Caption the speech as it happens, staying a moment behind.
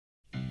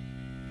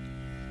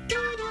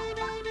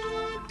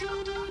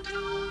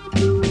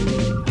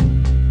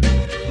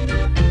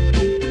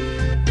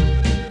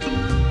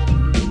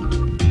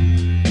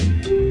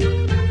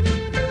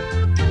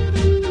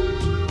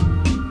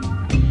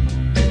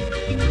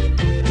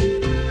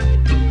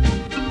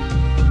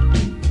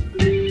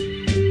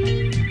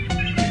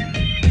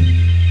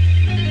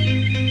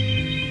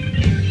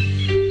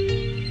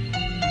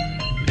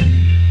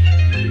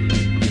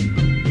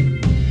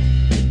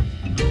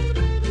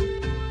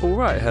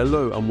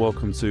Hello and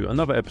welcome to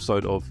another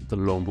episode of the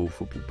Long Ball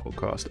Football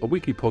Podcast, a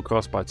weekly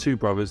podcast by two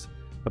brothers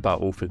about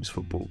all things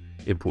football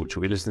in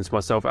Portugal. You're listening to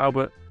myself,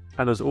 Albert,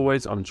 and as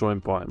always, I'm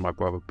joined by my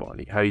brother,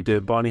 Barney. How you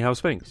doing, Barney? How's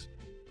things?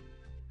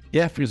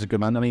 Yeah, things are good,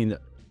 man. I mean,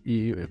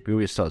 we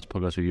always start the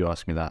podcast with you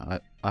asking me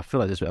that. I feel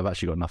like this week I've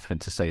actually got nothing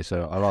to say,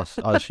 so I'll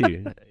ask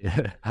you,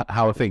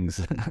 how are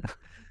things?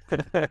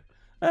 Yeah,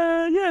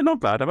 not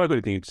bad. I've got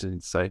anything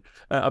interesting to say.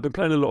 I've been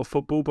playing a lot of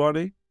football,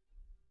 Barney.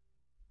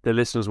 The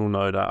listeners will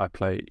know that I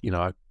play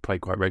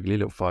quite regularly, a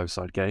little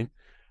five-side game.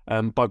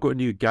 But I've got a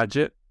new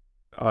gadget.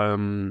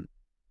 I've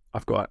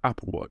got an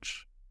Apple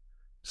Watch.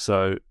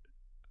 So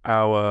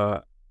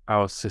our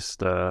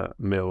sister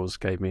Mills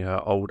gave me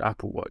her old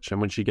Apple Watch, and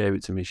when she gave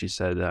it to me, she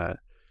said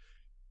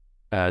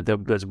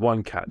there's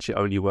one catch. It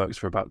only works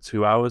for about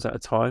 2 hours at a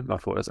time. I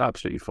thought that's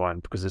absolutely fine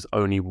because there's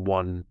only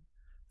one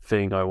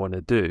thing I want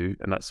to do,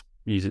 and that's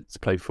use it to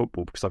play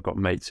football because I've got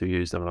mates who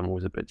use them, and I'm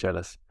always a bit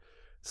jealous.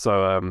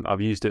 So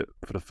I've used it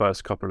for the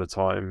first couple of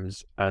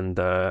times, and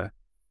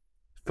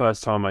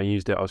first time I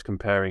used it, I was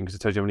comparing, because it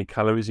tells you how many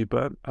calories you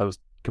burn. I was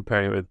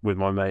comparing it with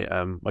my mate,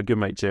 my good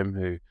mate Jim,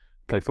 who I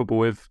play football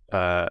with,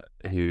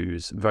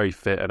 who's very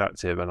fit and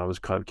active, and I was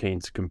kind of keen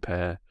to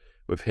compare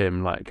with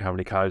him, like how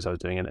many calories I was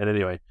doing. And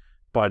anyway,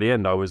 by the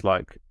end, I was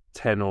like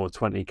 10 or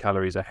 20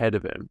 calories ahead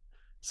of him.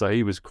 So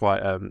he was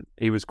quite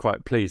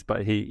pleased.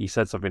 But he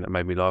said something that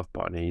made me laugh,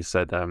 Barney.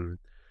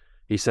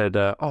 He said,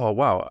 oh,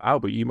 wow,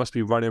 Albert, you must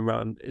be running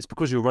around. It's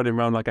because you're running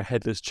around like a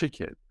headless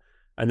chicken.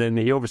 And then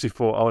he obviously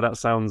thought, oh, that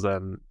sounds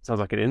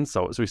like an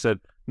insult. So he said,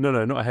 no,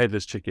 not a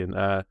headless chicken,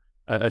 a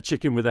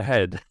chicken with a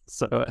head.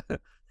 So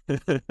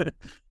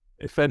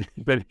if any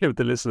of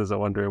the listeners are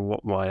wondering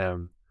what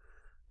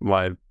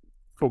my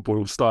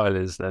football style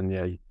is, then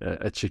yeah,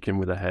 a chicken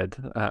with a head.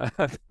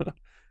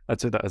 I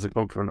took that as a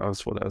compliment. I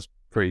thought that was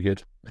pretty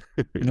good.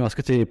 It's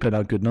good to hear you put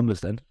out good numbers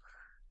then.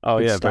 Oh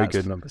Good yeah, stats.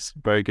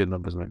 very good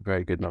numbers, mate.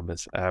 Very good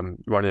numbers.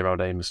 Running around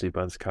aimlessly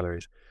burns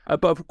calories.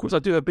 But of course, I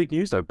do have big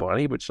news though,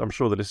 Barney, which I'm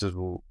sure the listeners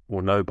will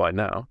know by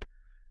now.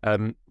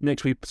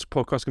 Next week's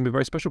podcast is going to be a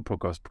very special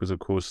podcast because, of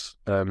course,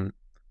 going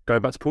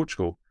back to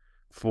Portugal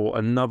for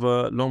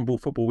another long ball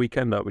football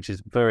weekender, which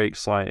is very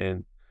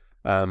exciting.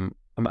 I'm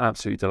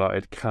absolutely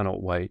delighted.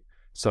 Cannot wait.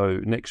 So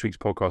next week's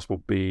podcast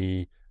will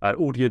be an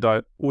audio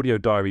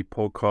diary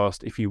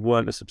podcast. If you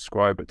weren't a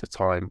subscriber at the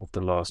time of the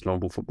last long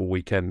ball football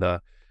weekender,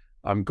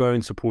 I'm going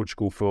to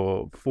Portugal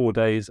for 4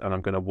 days, and I'm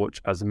going to watch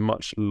as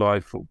much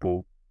live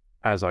football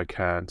as I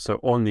can. So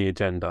on the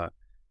agenda,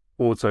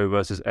 Porto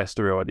versus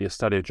Estoril at the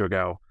Estadio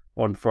Dragão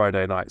on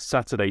Friday night.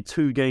 Saturday,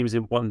 2 games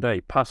in one day.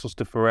 Passos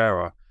de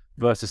Ferreira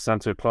versus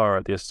Santa Clara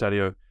at the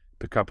Estadio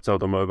Capital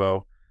do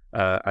Mobile.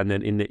 And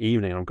then in the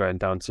evening, I'm going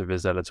down to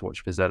Vizela to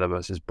watch Vizela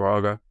versus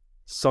Braga.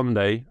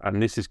 Sunday,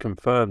 and this is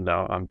confirmed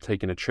now, I'm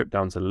taking a trip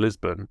down to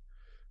Lisbon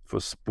for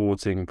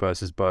Sporting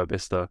versus Boa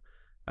Vista.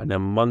 And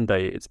then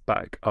Monday, it's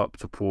back up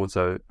to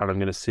Porto, and I'm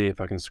going to see if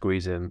I can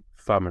squeeze in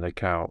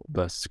Famalicão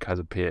versus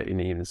Casa Pia in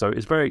the evening. So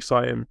it's very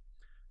exciting.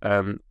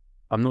 I'm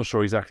not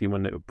sure exactly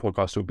when the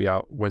podcast will be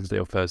out, Wednesday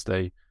or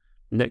Thursday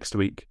next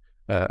week,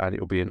 and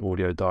it'll be an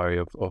audio diary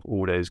of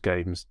all those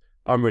games.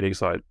 I'm really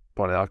excited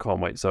by it. I can't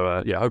wait.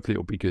 So yeah, hopefully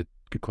it'll be good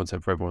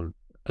content for everyone,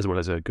 as well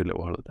as a good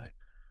little holiday.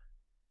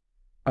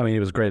 I mean, it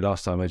was great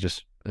last time. It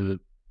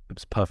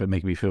was perfect,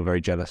 making me feel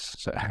very jealous.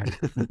 So.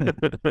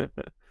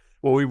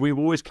 Well, we've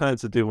always planned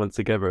to do one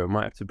together. It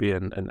might have to be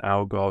an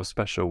Algarve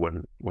special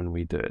when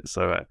we do it.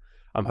 So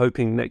I'm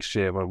hoping next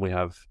year when we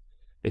have,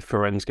 if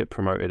Ferenc get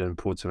promoted and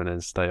Porto and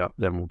then stay up,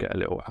 then we'll get a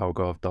little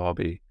Algarve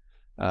derby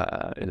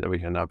in the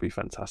weekend. That'd be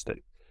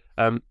fantastic.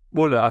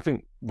 Well, I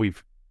think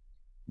we've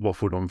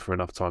waffled on for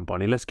enough time,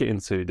 Barney. Let's get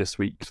into this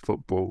week's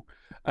football.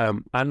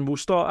 And we'll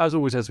start, as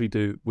always, as we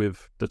do,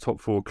 with the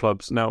top 4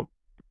 clubs. Now,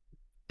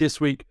 this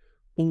week,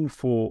 all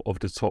 4 of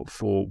the top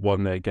 4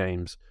 won their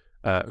games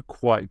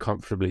quite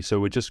comfortably.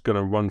 So we're just going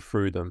to run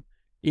through them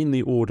in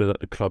the order that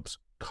the clubs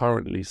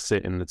currently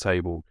sit in the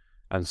table,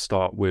 and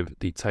start with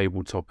the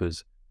table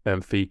toppers,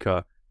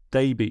 Benfica.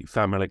 They beat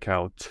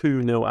Famalicão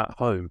 2-0 at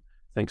home,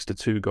 thanks to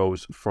 2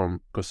 goals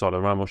from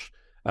Gonçalo Ramos.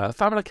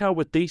 Famalicão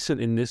were decent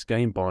in this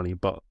game, Barney,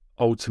 but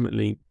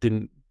ultimately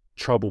didn't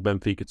trouble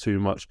Benfica too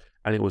much,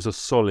 and it was a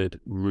solid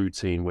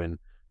routine win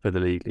for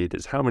the league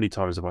leaders. How many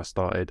times have I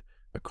started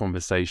a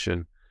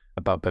conversation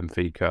about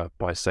Benfica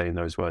by saying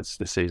those words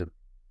this season?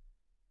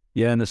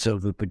 Yeah, and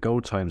the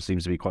goal time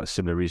seems to be quite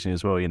similar recently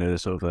as well.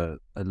 There's sort of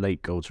a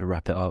late goal to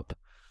wrap it up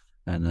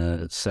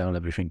and settle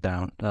everything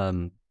down.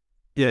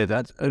 It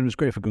was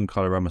great for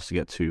Gonçalo Ramos to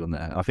get 2 on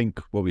there. I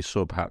think what we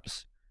saw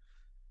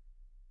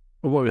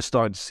what we're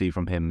starting to see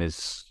from him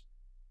is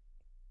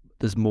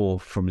there's more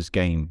from his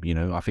game.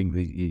 I think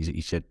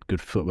he said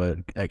good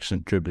footwork,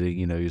 excellent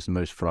dribbling. He's the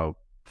most fouled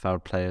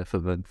player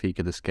for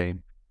Benfica this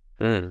game.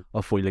 I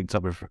thought he linked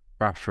up with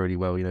Rafa really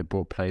well.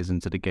 Brought players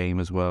into the game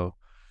as well.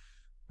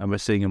 And we're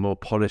seeing a more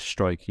polished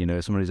strike,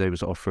 someone who's able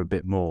to offer a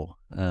bit more,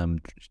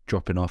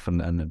 dropping off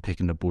and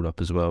picking the ball up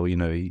as well.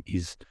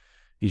 He's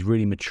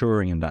really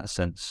maturing in that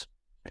sense.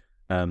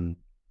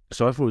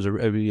 So I thought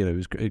it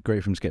was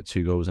great for him to get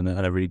 2 goals and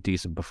a really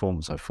decent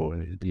performance. I thought,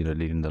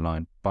 leading the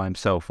line by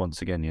himself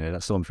once again.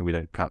 That's something we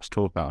don't perhaps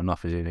talk about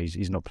enough. Is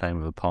he's not playing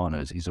with a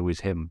partner; he's always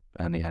him,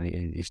 and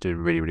he's doing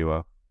really, really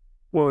well.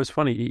 Well, it's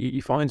funny.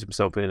 He finds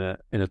himself in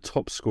a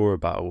top scorer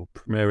battle,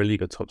 Premier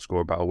League top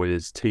scorer battle with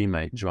his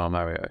teammate João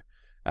Mario,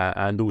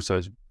 and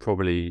also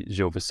probably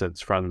Gil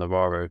Vicente Fran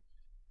Navarro.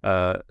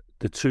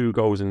 The 2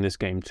 goals in this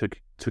game took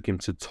him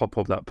to top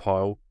of that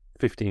pile.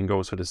 15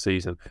 goals for the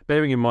season.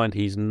 Bearing in mind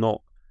he's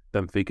not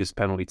Benfica's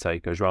penalty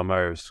taker. João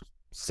Mario's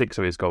 6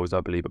 of his goals,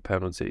 I believe, are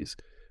penalties.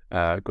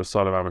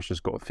 Gonçalo Ramos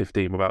just got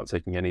 15 without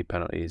taking any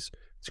penalties.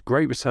 It's a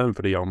great return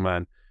for the young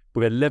man.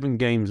 With 11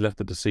 games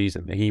left of the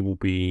season, he will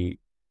be,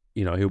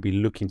 he'll be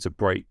looking to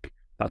break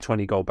that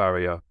 20-goal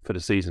barrier for the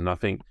season. I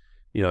think,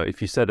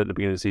 if you said at the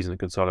beginning of the season that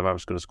Gonçalo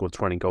Ramos was going to score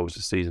 20 goals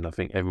this season, I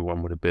think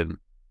everyone would have been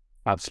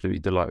absolutely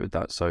delighted with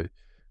that. So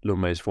long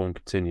may his form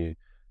continue.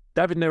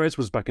 David Neres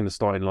was back in the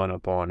starting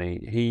lineup, Barney.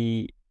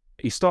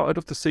 He started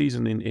off the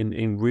season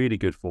in really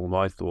good form,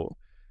 I thought.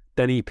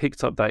 Then he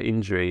picked up that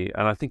injury,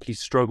 and I think he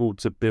struggled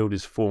to build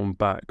his form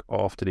back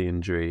after the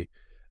injury.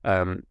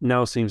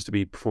 Now seems to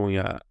be performing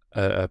at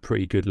a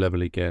pretty good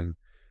level again.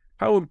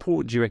 How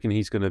important do you reckon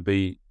he's going to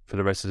be for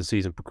the rest of the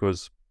season?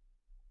 Because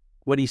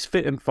when he's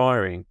fit and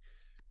firing,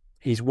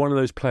 he's one of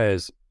those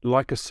players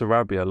like a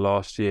Sarabia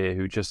last year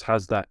who just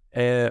has that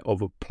air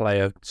of a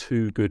player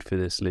too good for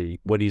this league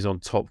when he's on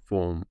top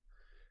form.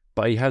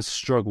 But he has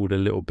struggled a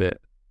little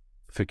bit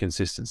for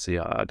consistency.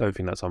 I don't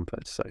think that's unfair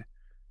to say.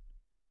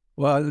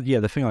 Well, yeah,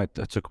 the thing I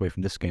took away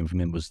from this game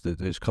from him was that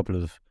there's a couple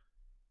of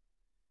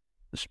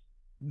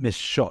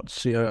missed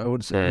shots. I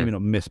would say maybe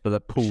not missed,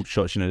 but pulled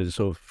shots. Sort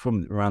of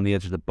from around the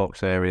edge of the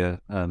box area,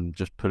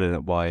 just pulling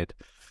it wide.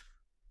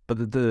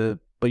 But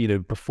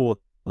before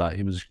that,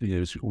 it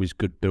was always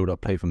good build-up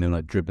play from him,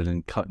 like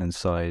dribbling, cutting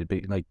inside,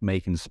 like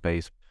making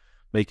space,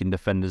 making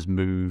defenders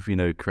move.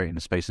 Creating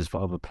the spaces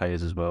for other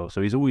players as well.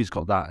 So he's always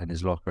got that in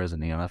his locker,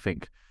 hasn't he? And I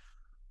think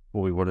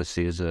what we want to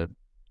see is a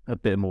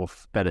bit more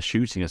better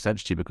shooting,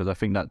 essentially, because I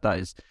think that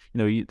is,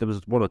 there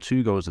was 1 or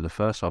 2 goals in the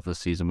first half of the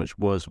season, which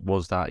was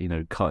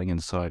that, cutting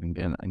inside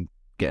and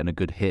getting a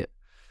good hit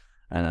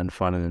and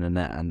finding in the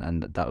net,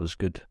 and that was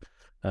good,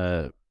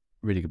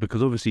 really good,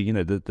 because obviously,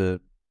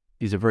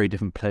 he's a very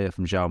different player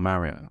from João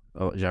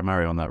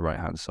Mario on that right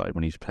hand side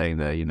when he's playing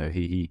there.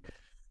 He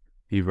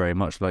very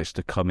much likes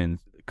to come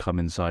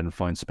inside and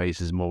find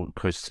spaces more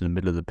close to the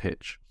middle of the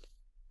pitch.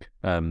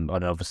 And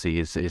obviously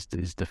his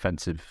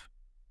defensive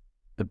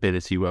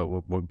ability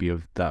won't be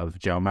of that of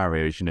João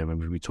Mario. As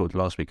when we talked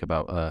last week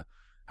about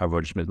how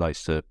Roger Schmidt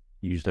likes to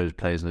use those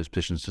players in those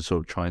positions to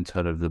sort of try and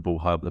turn over the ball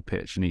high up the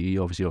pitch, and he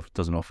obviously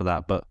doesn't offer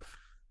that, but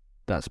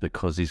that's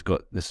because he's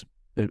got this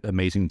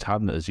amazing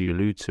talent, as you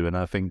allude to. And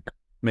I think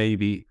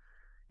maybe,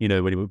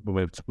 when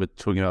we're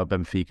talking about a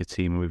Benfica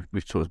team, and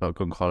we've talked about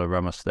Gonçalo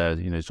Ramos there,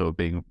 sort of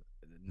being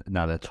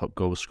now their top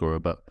goal scorer,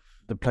 but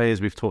the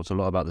players we've talked a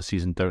lot about this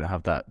season don't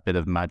have that bit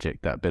of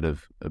magic, that bit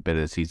of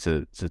ability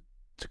to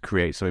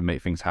create something,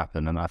 make things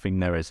happen. And I think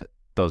Neres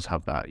does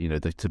have that,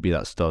 to be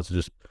that star, to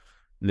just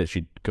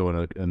literally go on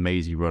an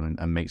amazing run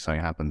and make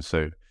something happen.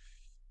 So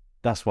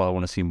that's why I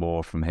want to see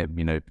more from him,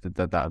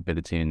 that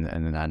ability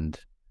and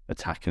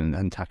attacking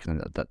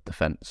that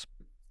defence.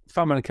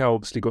 Famalicão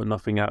obviously got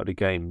nothing out of the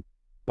game,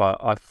 but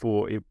I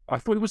thought it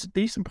was a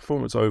decent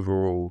performance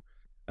overall.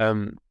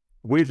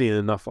 Weirdly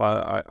enough,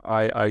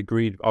 I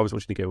agreed. I was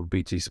watching the game with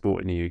BT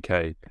Sport in the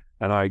UK,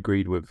 and I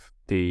agreed with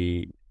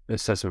the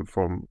assessment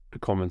from the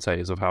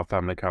commentators of how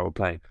Famalicão were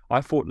playing.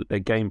 I thought that their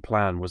game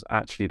plan was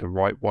actually the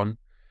right one,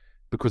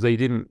 because they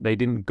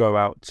didn't go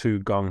out too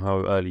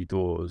gung-ho early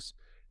doors.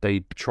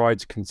 They tried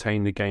to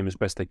contain the game as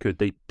best they could.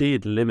 They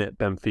did limit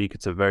Benfica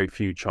to very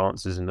few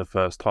chances in the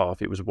first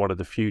half. It was one of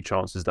the few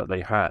chances that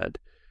they had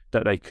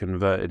that they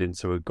converted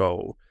into a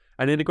goal.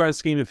 And in the grand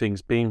scheme of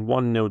things, being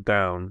 1-0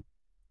 down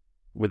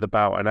with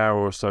about an hour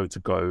or so to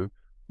go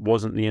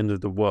wasn't the end of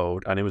the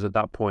world. And it was at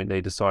that point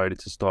they decided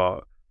to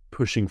start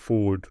pushing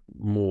forward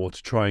more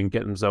to try and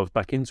get themselves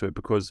back into it,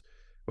 because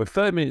with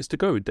 30 minutes to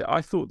go,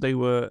 I thought they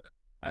were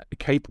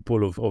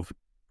capable of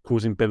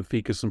causing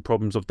Benfica some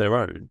problems of their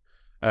own.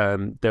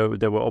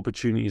 There were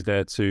opportunities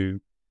there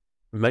to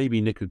maybe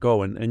nick a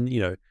goal, and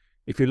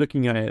if you're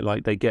looking at it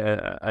like they get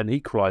an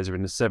equaliser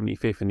in the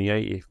 75th and the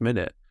 80th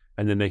minute,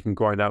 and then they can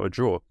grind out a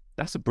draw,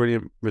 that's a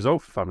brilliant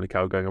result for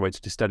Famalicão going away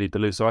to Estádio da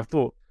Luz. So I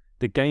thought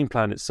the game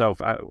plan itself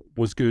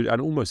was good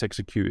and almost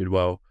executed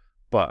well,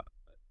 but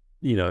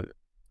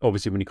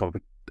obviously when you come up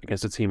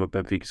against a team of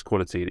Benfica's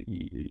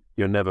quality,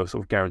 you're never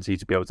sort of guaranteed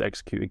to be able to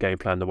execute a game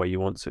plan the way you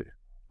want to.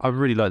 I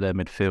really like their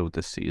midfield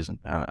this season,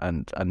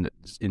 and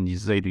in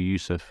Seydou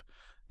Youssouf,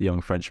 the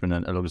young Frenchman,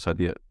 and alongside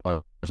the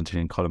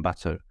Argentinian Colin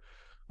Bato,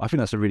 I think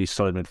that's a really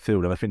solid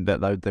midfield, and I think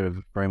that they're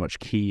very much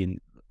key in,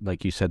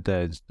 like you said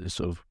there, is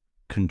sort of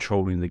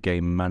controlling the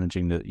game,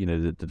 managing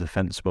the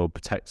defence well,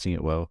 protecting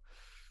it well.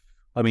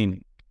 I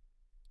mean,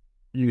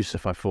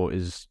 Youssouf, I thought,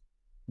 is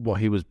what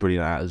he was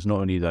brilliant at is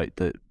not only like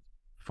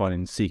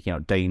seeking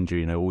out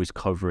danger, always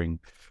covering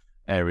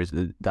areas,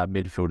 that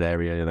midfield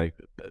area,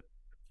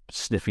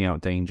 sniffing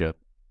out danger.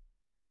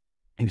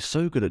 He was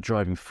so good at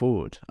driving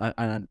forward.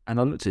 And I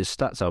looked at his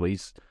stats, Albert.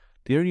 He's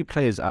the only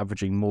players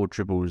averaging more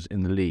dribbles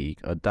in the league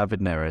are David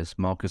Neres,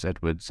 Marcus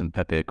Edwards, and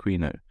Pepe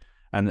Aquino.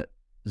 And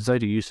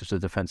Zaidu Yusuf's a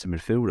defensive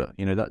midfielder.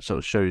 That sort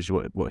of shows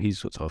you what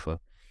he's got to offer.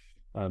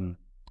 And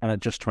at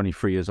just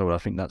 23 years old, I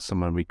think that's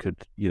someone we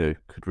could really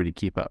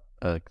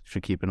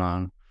should keep an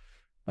eye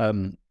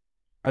on.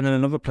 And then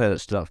another player that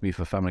stood out for me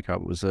for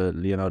Famalicão was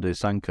Leonardo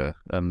Sanca.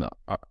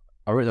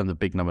 I wrote down the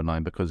big number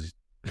 9 because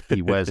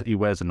he wears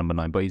a number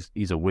 9, but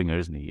he's a winger,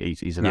 isn't he?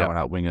 He's an out and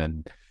out winger,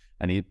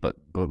 but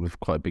with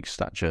quite a big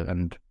stature.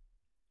 And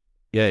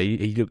yeah,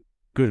 he looked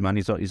good, man.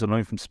 He's on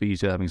loan from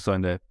Spezia, having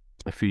signed there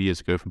a few years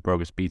ago from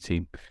Braga's B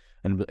team,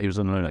 and he was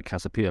on loan at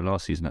Casapia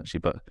last season actually.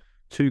 But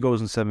 2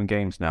 goals in 7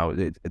 games now.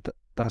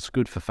 That's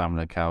good for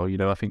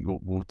Famalicão. I think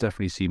we'll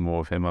definitely see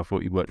more of him. I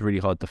thought he worked really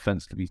hard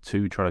defensively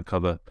too, trying to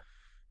cover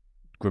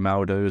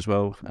Grimaldo as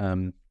well.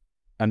 And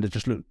it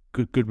just looked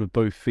good with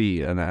both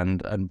feet. And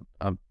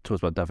I'm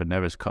talking about David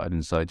Neres cutting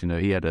inside.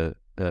 He had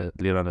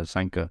Leonardo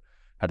Sanca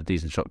had a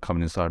decent shot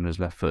coming inside on his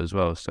left foot as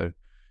well. So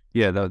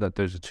yeah,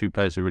 those are 2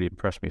 players who really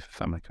impressed me for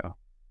Famalicão.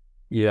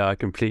 Yeah, I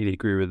completely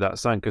agree with that.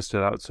 Sanka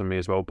stood out to me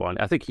as well, Barney.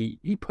 I think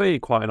he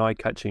played quite an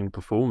eye-catching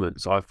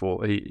performance. I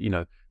thought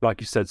like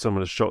you said, some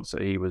of the shots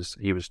that he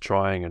was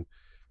trying, and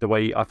the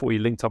way I thought he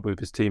linked up with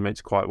his teammates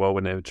quite well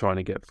when they were trying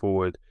to get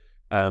forward.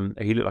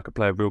 He looked like a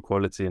player of real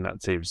quality in that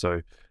team.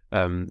 So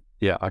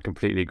yeah, I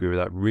completely agree with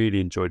that.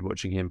 Really enjoyed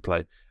watching him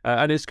play,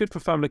 and it's good for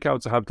Famalicão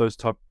to have those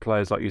type of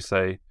players, like you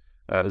say,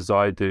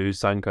 Zaidu,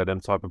 Sanka, them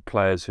type of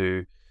players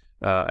who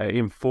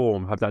in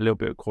form have that little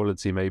bit of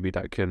quality, maybe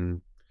that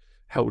can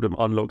help them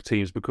unlock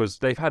teams, because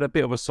they've had a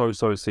bit of a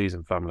so-so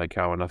season,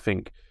 Famalicão, and I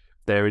think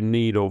they're in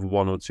need of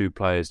 1 or 2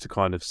 players to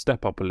kind of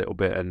step up a little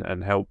bit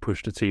and help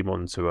push the team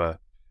on to a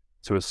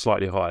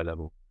slightly higher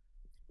level.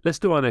 Let's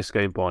do our next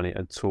game, Barney,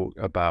 and talk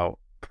about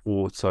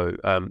Porto.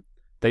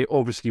 They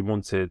obviously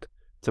wanted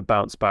to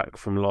bounce back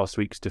from last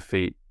week's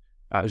defeat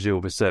at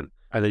Gil Vicente,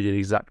 and they did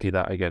exactly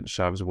that against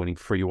Chaves, winning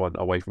 3-1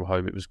 away from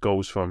home. It was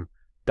goals from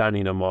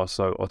Dani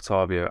Namaso,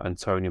 Otavio,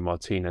 Antonio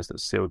Martinez that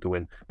sealed the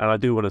win. And I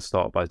do want to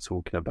start by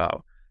talking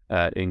about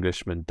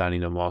Englishman Dani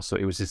Namaso.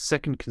 It was his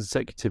 2nd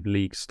consecutive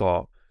league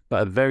start,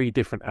 but a very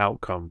different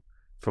outcome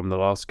from the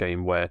last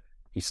game, where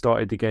he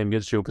started the game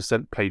against Gil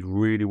Vicente, played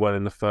really well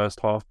in the first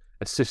half,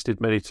 assisted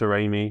Mehdi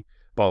Taremi,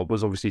 but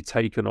was obviously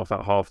taken off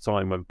at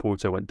half-time when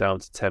Porto went down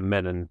to 10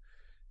 men and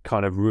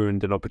kind of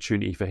ruined an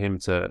opportunity for him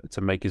to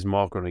make his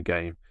mark on a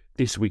game.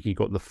 This week he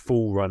got the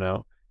full run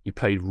out. He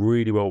played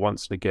really well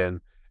once again,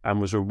 and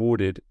was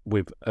rewarded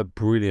with a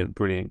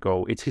brilliant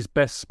goal. It's his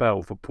best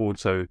spell for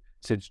Porto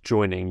since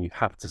joining, you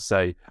have to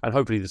say, and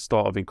hopefully the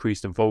start of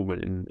increased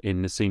involvement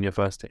in the senior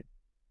first team.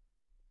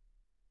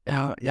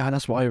 Yeah,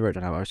 that's what I wrote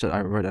down.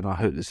 I wrote down, I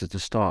hope this is the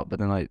start, but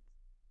then I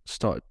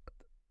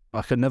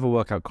could never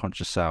work out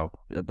Conceição.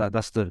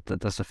 That's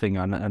the thing,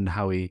 and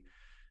how he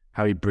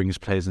brings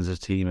players into the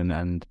team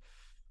and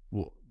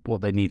what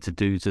they need to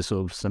do to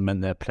sort of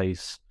cement their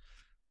place.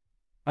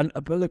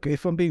 But look,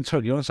 if I'm being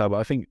totally honest, Albert,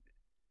 I think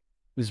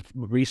his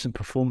recent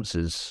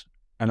performances,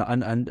 and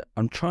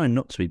I'm trying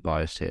not to be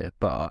biased here,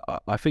 but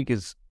I think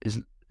his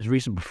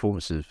recent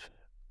performances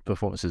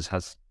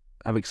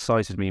have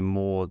excited me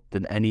more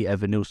than any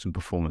Evan Nilsson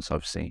performance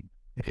I've seen.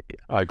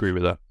 I agree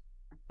with that.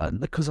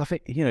 Because I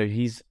think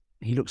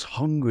he looks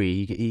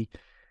hungry.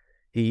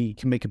 He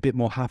can make a bit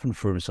more happen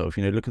for himself.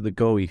 Look at the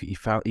goal.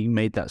 He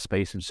made that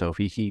space himself.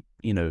 He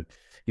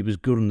was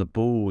good on the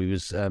ball. He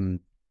was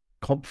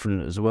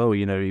confident as well.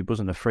 He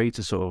wasn't afraid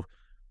to sort of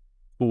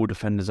pull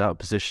defenders out of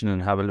position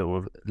and have a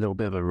little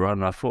bit of a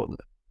run. I thought,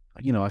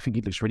 I think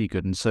he looks really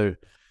good. And so,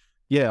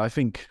 yeah, I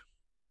think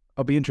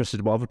I'll be interested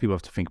in what other people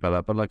have to think about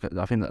that. But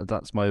I think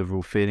that's my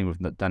overall feeling with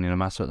Dani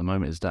Namaso at the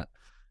moment, is that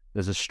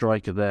there's a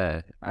striker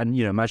there, and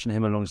imagine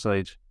him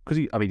alongside, because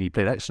he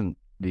played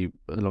excellently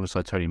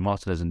alongside Tony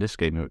Martinez in this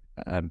game.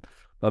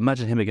 But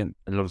imagine him again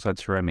alongside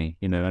Taremi,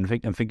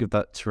 and think of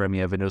that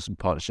Taremi-Evan Nilsson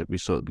partnership we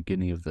saw at the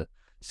beginning of the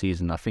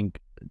season. I think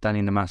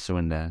Dani Namaso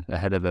in there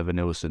ahead of Evan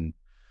Nilsson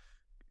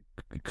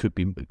could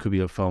be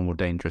a far more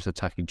dangerous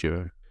attacking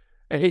duo.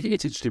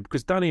 It's interesting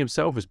because Danny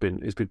himself has been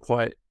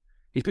quite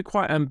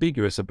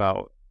ambiguous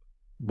about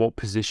what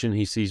position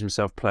he sees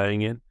himself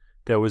playing in.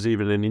 There was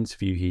even an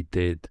interview he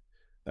did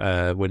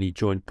when he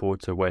joined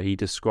Porto where he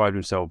described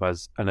himself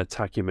as an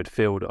attacking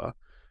midfielder,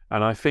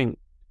 and I think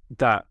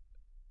that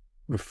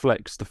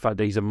reflects the fact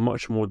that he's a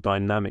much more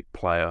dynamic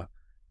player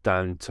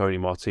than Tony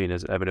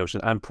Martinez and Evan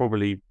Nilsson, and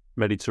probably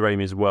Mehdi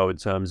Taremi as well in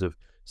terms of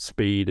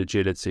speed,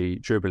 agility,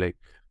 dribbling.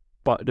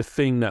 But the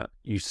thing that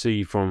you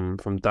see from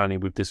Danny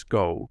with this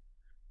goal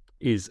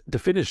is the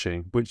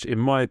finishing, which in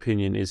my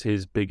opinion is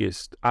his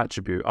biggest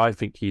attribute. I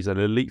think he's an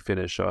elite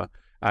finisher,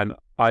 and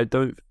I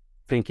don't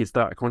think it's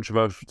that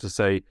controversial to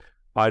say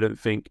I don't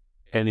think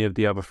any of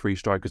the other 3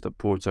 strikers that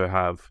Porto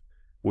have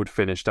would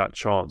finish that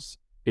chance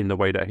in the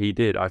way that he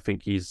did. I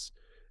think he's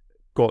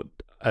got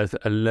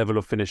a level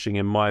of finishing,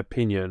 in my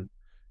opinion,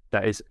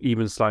 that is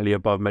even slightly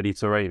above Mehdi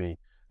Taremi.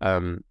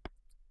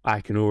 I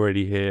can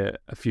already hear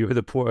a few of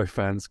the Porto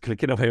fans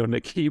clicking away on their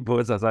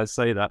keyboards as I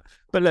say that.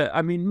 But look,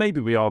 I mean, maybe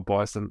we are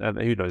biased, and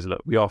who knows?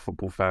 Look, we are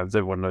football fans.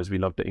 Everyone knows we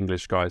love the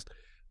English guys.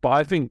 But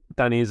I think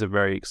Danny is a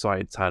very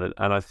exciting talent,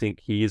 and I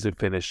think he is a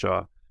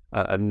finisher,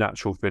 a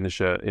natural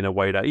finisher in a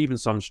way that even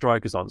some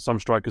strikers aren't. Some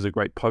strikers are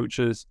great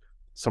poachers.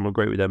 Some are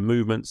great with their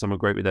movement. Some are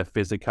great with their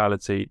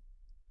physicality.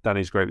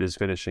 Danny's great with his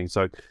finishing.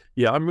 So,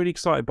 yeah, I'm really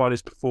excited by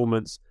this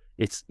performance.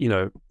 It's,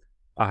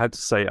 I had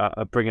to say,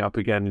 I bring it up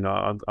again.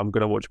 I'm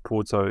going to watch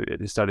Porto at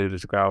the Estadio de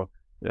Dragão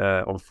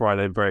on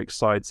Friday. I'm very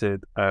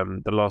excited.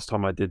 The last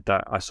time I did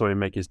that, I saw him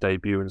make his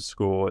debut and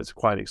score. It's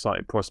quite an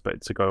exciting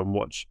prospect to go and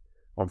watch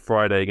on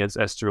Friday against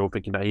Estoril,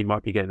 thinking that he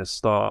might be getting a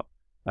start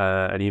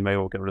and he may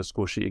well get on the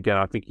score sheet again.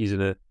 I think he's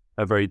in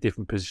a very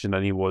different position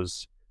than he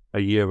was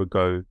a year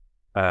ago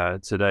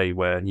today,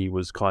 where he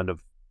was kind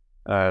of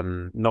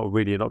not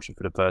really an option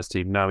for the first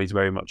team. Now he's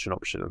very much an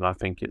option, and I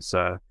think it's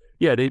the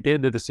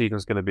end of the season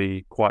is going to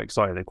be quite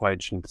exciting and quite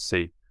interesting to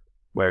see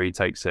where he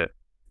takes it.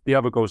 The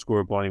other goal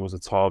scorer, Barney, was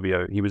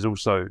Otavio. He was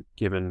also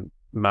given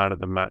man of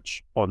the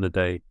match on the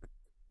day.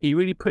 He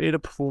really put in a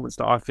performance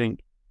that I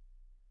think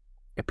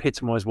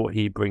epitomised what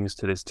he brings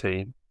to this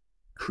team.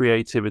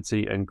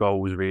 Creativity and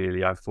goals,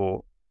 really, I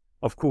thought.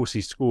 Of course,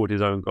 he scored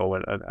his own goal,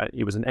 and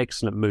it was an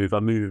excellent move,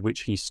 a move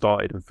which he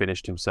started and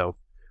finished himself,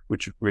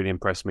 which really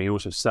impressed me. He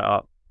also set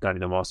up Danny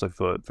Damaso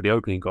for the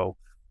opening goal.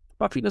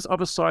 But I think there's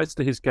other sides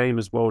to his game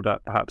as well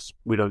that perhaps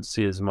we don't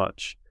see as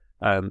much.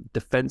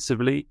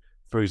 Defensively,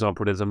 for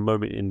example, there's a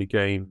moment in the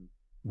game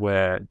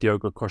where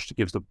Diogo Costa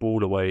gives the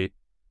ball away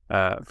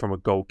from a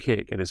goal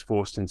kick and is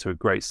forced into a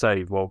great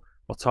save. Well,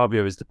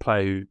 Otavio is the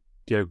player who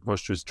Diogo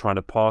Costa is trying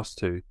to pass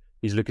to.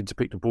 He's looking to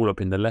pick the ball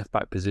up in the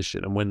left-back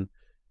position. And when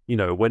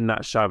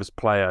that Chaves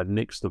player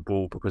nicks the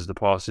ball because the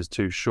pass is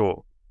too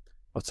short,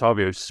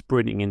 Otavio is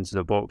sprinting into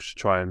the box to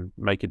try and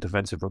make a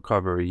defensive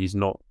recovery. He's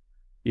not,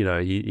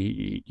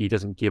 he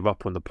doesn't give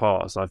up on the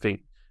pass. I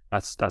think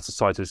that's a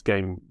side to this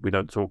game we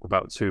don't talk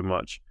about too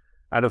much.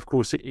 And of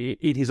course,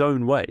 in his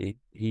own way,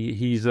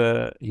 he's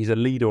a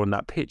leader on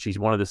that pitch. He's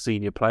one of the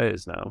senior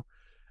players now.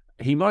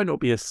 He might not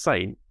be a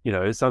saint,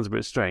 it sounds a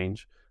bit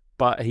strange,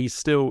 but he's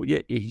still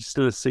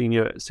a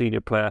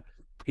senior player.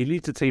 He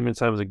leads the team in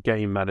terms of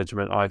game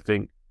management. I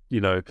think,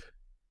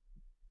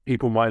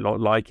 people might not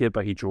like it,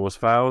 but he draws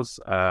fouls.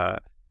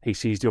 He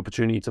sees the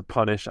opportunity to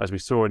punish, as we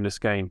saw in this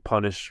game,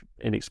 punish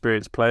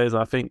inexperienced players.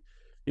 And I think,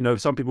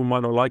 some people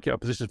might not like it,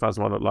 opposition fans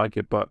might not like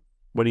it, but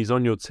when he's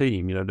on your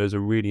team, those are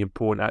really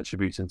important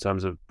attributes in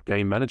terms of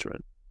game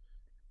management.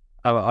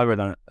 I read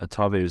that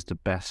Otavio is the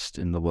best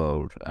in the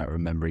world at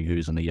remembering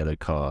who's on a yellow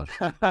card.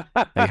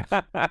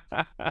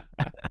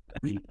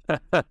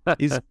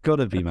 He's got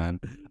to be, man.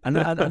 And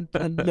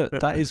look,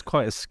 that is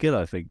quite a skill,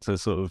 I think, to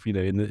sort of,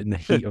 in the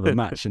heat of a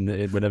match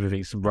and when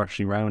everything's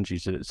rushing around you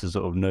to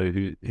sort of know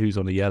who's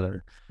on the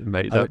yellow.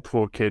 Mate, that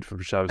poor kid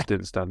from Chaves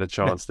didn't stand a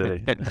chance,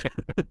 did he?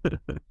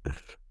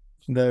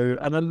 No,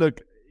 and then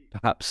look,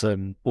 perhaps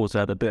also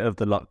had a bit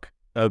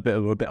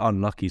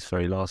unlucky,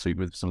 last week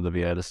with some of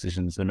the VAR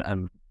decisions,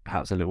 and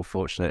perhaps a little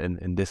fortunate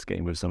in this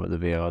game with some of the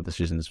VAR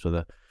decisions for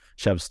the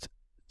Chaves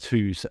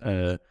two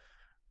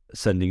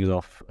sending us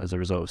off as a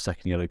result of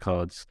second yellow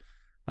cards.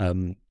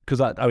 Because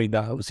that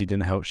obviously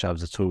didn't help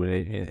Chaves at all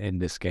in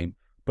this game.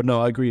 But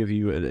no, I agree with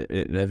you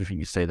in everything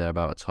you say there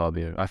about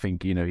Otavio. I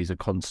think he's a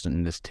constant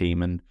in this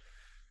team,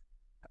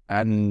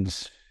 and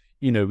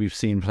we've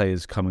seen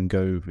players come and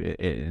go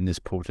in this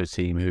Porto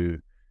team who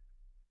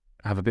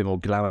have a bit more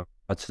glamour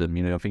to them.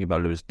 I'm thinking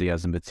about Luis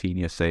Diaz and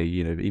Vitinha, say,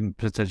 even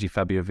potentially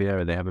Fabio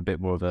Vieira. They have a bit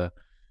more of a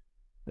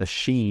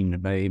sheen,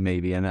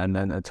 maybe, and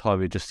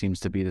Otavio just seems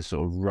to be the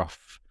sort of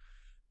rough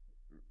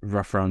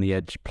around the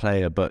edge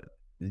player. But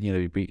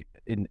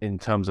in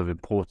terms of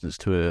importance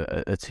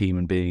to a team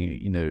and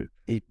being,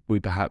 we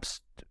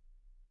perhaps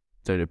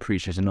don't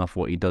appreciate enough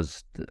what he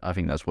does. I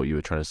think that's what you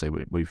were trying to say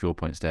with your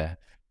points there.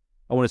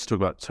 I wanted to talk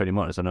about Tony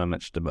Martinez. I know I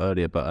mentioned him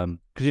earlier, but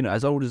because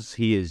as old as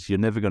he is, you're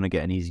never going to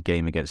get an easy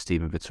game against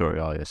Steven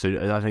Vittoria, are you?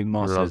 So I think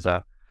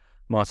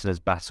Martinez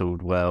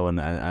battled well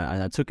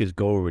and took his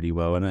goal really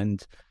well.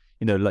 And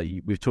like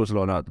we've talked a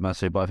lot about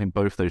Damaso, but I think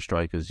both those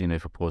strikers,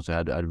 for Porto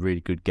had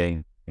really good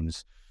games.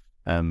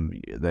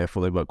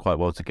 Therefore, they work quite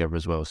well together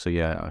as well. So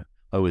yeah,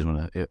 I always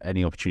want to,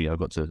 any opportunity I've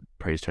got to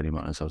praise Tony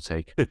Martinez, I'll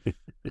take.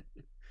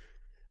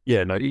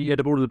 Yeah, no, he had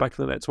the ball in the back of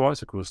the net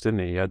twice, of course,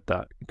 didn't he? He had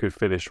that good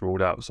finish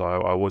ruled out, so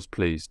I was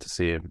pleased to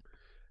see him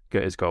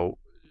get his goal.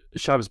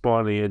 Chaves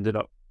Barney ended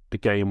up the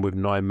game with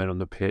 9 men on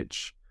the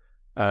pitch.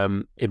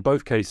 In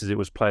both cases, it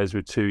was players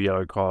with 2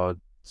 yellow cards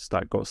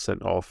that got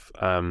sent off.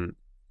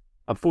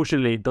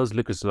 Unfortunately, it does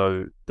look as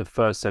though the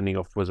first sending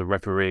off was a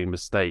refereeing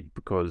mistake,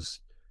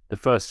 because the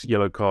first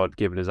yellow card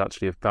given is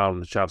actually a foul on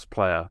the Chaves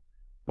player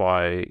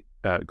by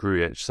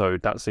Grujic. So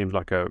that seems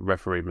like a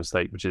referee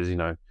mistake, which is,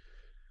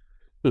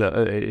 look,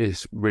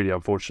 it's really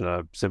unfortunate.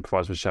 I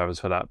sympathise with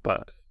Chaves for that.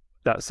 But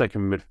that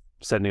second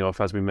sending off,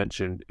 as we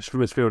mentioned,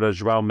 from midfielder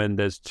João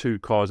Mendes, 2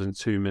 cards in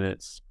 2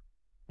 minutes.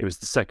 The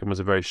second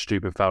was a very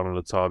stupid foul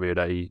on Otavio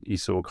that he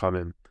saw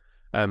coming.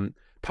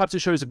 perhaps it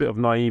shows a bit of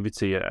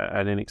naivety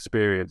and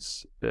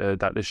inexperience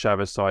that the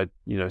Chavez side,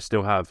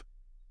 still have.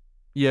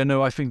 Yeah,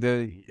 no, I think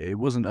it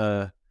wasn't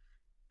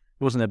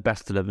their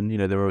best 11.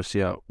 They were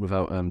obviously out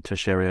without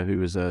Teixeira, who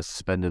was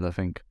suspended, I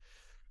think.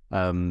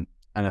 And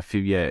a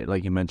few,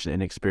 like you mentioned,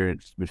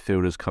 inexperienced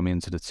midfielders coming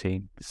into the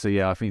team. So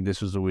yeah, I think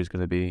this was always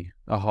going to be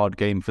a hard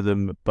game for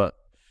them. But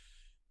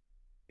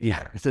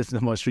yeah, there's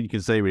not much you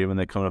can say really when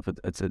they're coming up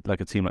at like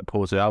a team like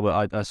Porto.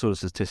 I saw a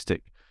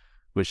statistic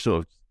which sort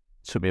of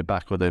took me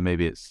aback, although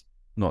maybe it's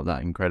not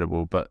that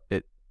incredible. But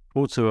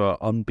Porto are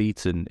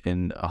unbeaten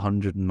in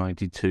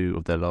 192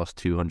 of their last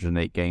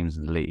 208 games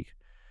in the league,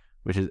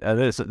 which is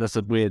that's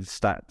a weird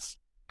stats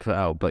put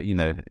out, but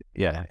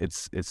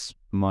it's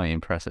mighty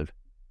impressive.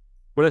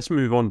 Well, let's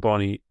move on,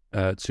 Barney,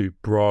 to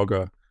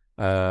Braga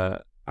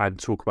and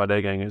talk about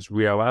their game against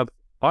Real Ave.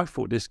 I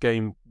thought this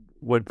game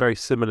went very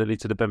similarly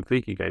to the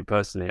Benfica game,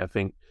 personally. I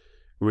think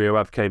Real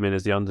Ave came in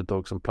as the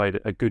underdogs and played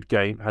a good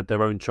game, had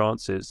their own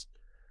chances,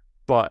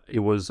 but it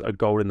was a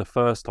goal in the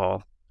first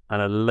half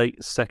and a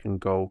late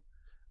second goal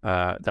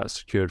that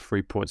secured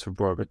 3 points for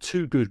Braga.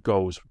 2 good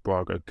goals for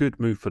Braga. Good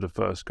move for the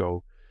first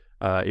goal.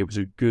 It was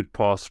a good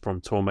pass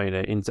from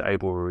Tormena into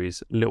Abel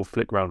Ruiz. Little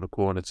flick round the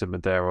corner to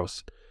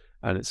Medeiros.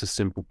 And it's a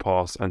simple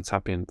pass and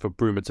tap in for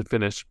Bruma to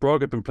finish.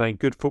 Braga have been playing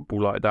good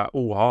football like that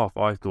all half,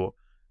 I thought.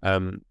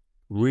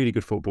 Really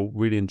good football.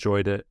 Really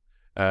enjoyed it.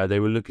 They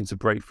were looking to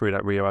break through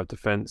that Real Ave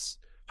defence.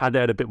 Had they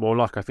had a bit more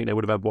luck, I think they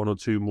would have had 1 or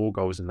 2 more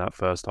goals in that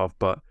first half.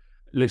 But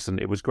listen,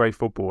 it was great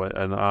football,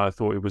 and I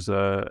thought it was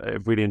a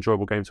really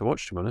enjoyable game to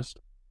watch, to be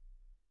honest.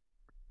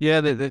 Yeah,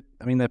 they're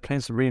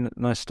playing some really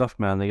nice stuff,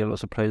 man. They get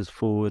lots of players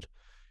forward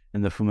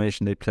in the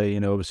formation they play.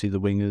 Obviously the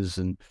wingers,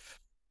 and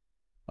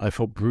I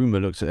thought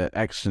Bruma looked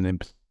excellent in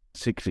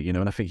particular.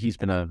 And I think he's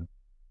been a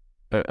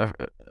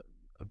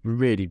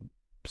really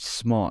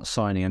smart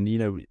signing, and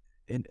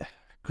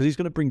because he's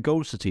going to bring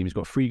goals to the team. He's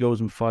got 3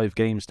 goals in 5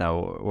 games now,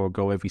 or a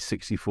goal every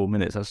 64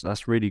 minutes.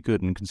 That's really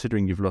good. And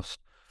considering you've lost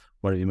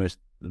one of the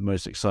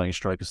most exciting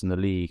strikers in the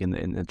league in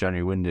the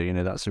January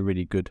window, that's a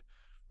really good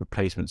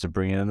replacement to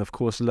bring in, and of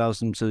course allows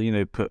them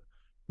to put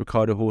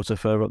Ricardo Horta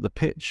further up the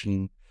pitch.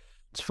 And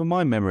from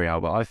my memory,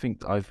 Albert, I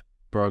think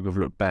Braga have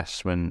looked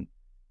best when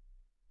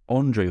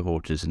Andre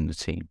Horta's in the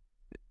team.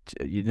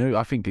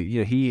 I think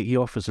he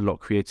offers a lot of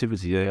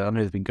creativity. I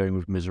know they've been going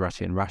with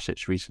Mizrachi and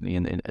Rasic recently,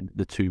 and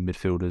the 2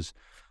 midfielders.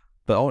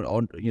 But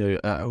who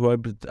I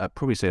would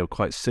probably say are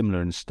quite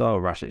similar in style,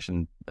 Rasic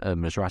and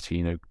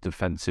Mizrachi.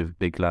 Defensive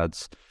big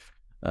lads.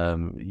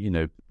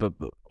 But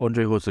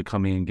Andre Horta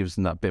coming in gives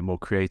them that bit more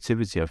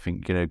creativity. I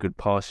think good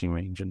passing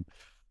range, and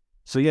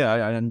so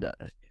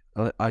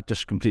I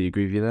just completely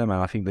agree with you there, man.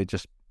 I think they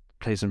just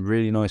play some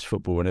really nice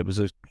football, and it was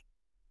a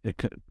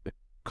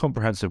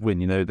comprehensive win.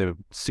 They were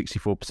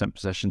 64%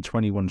 possession,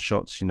 21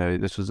 shots.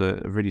 This was a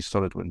really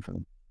solid win for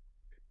them.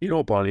 You know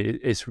what, Barney?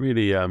 It's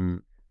really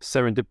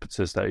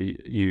serendipitous that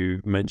you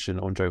mentioned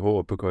Andre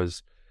Horta,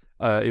 because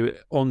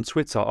on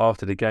Twitter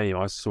after the game,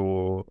 I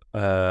saw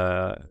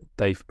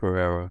Dave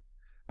Pereira,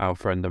 our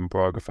friend and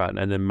Braga fan,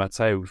 and then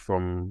Mateo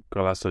from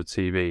Golazo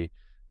TV,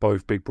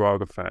 both big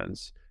Braga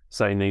fans,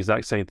 saying the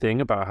exact same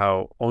thing about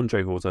how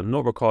Andre Horta,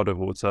 not Ricardo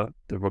Horta,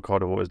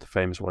 Ricardo Horta is the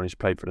famous one who's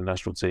played for the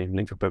national team,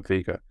 linked with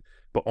Benfica,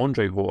 but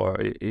Andre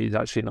Horta is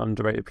actually an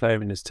underrated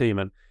player in this team,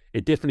 and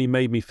it definitely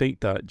made me think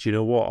that, do you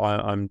know what,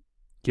 I'm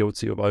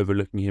guilty of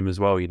overlooking him as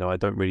well. I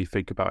don't really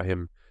think about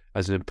him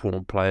as an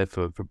important player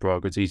for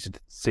Braga. It's easy to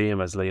see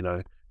him as,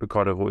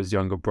 Ricardo Horta's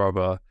younger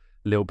brother, a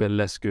little bit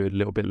less good, a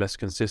little bit less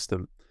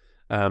consistent.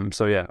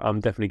 So yeah,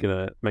 I'm definitely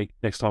going to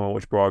next time I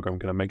watch Braga, I'm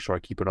going to make sure I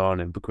keep an eye on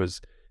him, because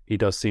he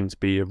does seem to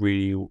be a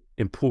really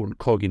important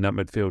cog in that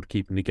midfield,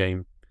 keeping the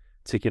game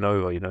ticking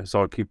over,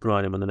 so I'll keep an eye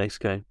on him in the next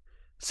game.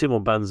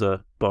 Simon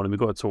Banza, Barney, we've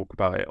got to talk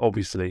about it.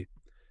 Obviously,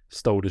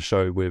 stole the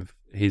show with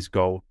his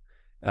goal.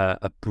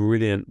 A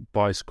brilliant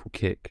bicycle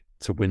kick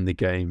to win the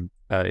game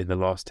in the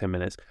last 10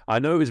 minutes. I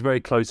know it was very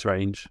close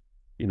range,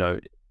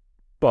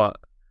 but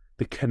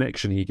the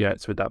connection he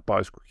gets with that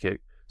bicycle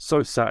kick,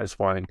 so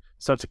satisfying,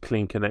 such a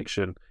clean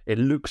connection. It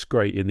looks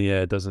great in the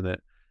air, doesn't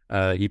it?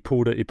 He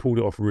pulled it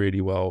off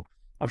really well.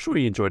 I'm sure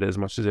he enjoyed it as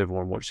much as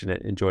everyone watching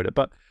it enjoyed it.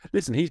 But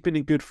listen, he's been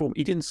in good form.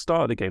 He didn't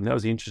start the game. That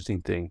was the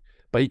interesting thing.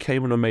 But he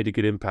came on and made a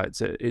good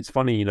impact. It's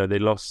funny, they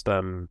lost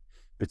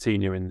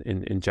Vitinha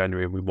in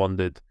January, and we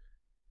wondered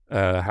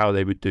how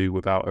they would do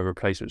without a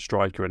replacement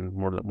striker. And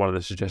one of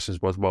the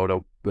suggestions was,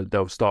 well,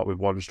 they'll start with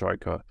one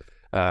striker.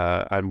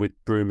 And with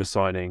Bruma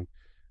signing,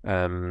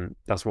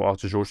 that's what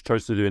Artur Jorge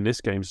chose to do in this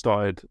game.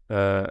 Started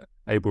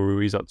Abel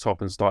Ruiz up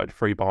top and started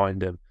 3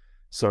 behind him.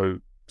 So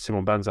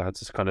Simon Banza had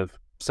to kind of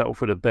settle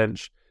for the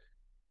bench.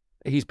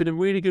 He's been in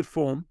really good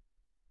form.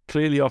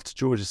 Clearly, after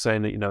George is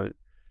saying that,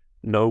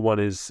 no one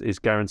is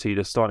guaranteed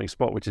a starting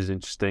spot, which is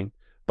interesting.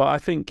 But I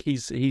think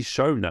he's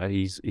shown that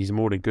he's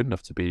more than good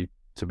enough to be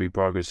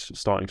Braga's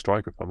starting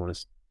striker, if I'm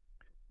honest.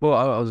 Well,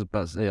 I was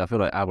about to say, I feel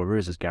like Abel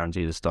Ruiz is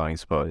guaranteed a starting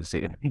spot. It's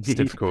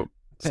difficult.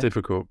 It's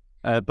difficult.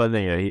 But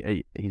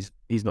yeah, he's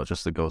not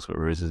just the goal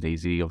scorer, isn't he?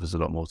 He offers a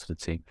lot more to the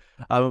team.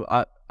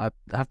 I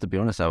have to be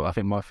honest, though. I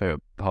think my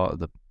favorite part of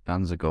the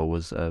Banza goal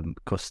was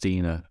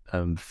Costina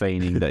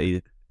feigning that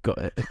he got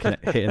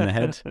hit in the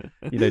head.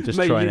 Just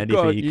Mate, trying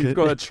anything he you've could.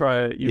 got to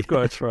try it. You've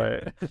got to try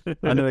it.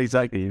 I know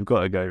exactly. You've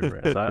got to go for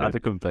it. So I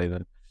couldn't play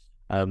that.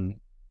 I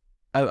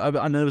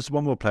know there was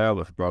one more player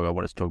for Braga I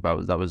wanted to talk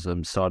about. That was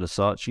Sardar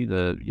Sarci,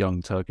 the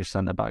young Turkish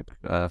centre back.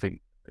 I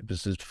think it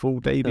was his full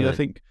debut. I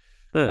think.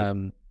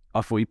 I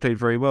thought he played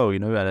very well.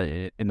 In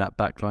that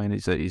back line.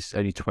 He's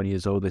only 20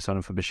 years old. They signed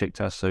him from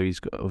Besiktas, so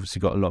he's obviously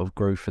got a lot of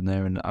growth in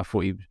there. And I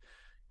thought he,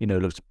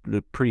 looked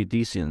pretty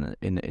decent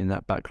in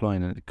that back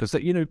line. Because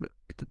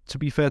to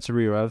be fair to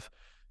Rio Ave,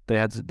 they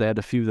had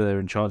a few there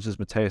in chances.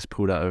 Mateus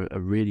pulled out a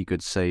really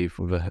good save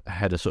with a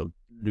header sort of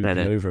looping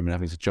over him and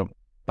having to jump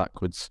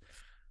backwards.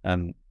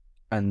 And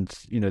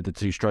the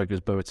two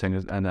strikers,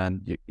 Boateng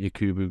and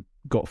Yakubu,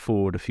 got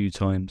forward a few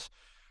times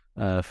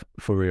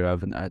for Rio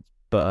Ave.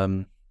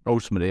 But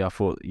ultimately, I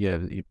thought,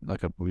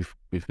 like we've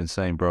been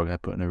saying, Braga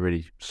put in a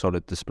really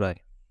solid display.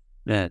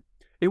 Yeah,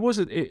 it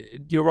wasn't.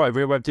 You're right.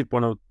 Rio Ave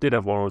did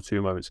have one or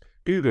two moments.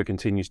 Guga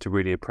continues to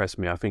really impress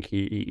me. I think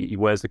he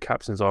wears the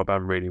captain's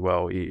armband really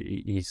well.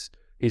 He's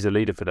a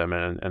leader for them,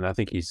 and I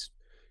think he's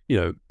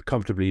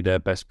comfortably their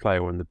best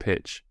player on the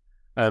pitch.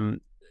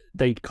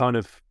 They kind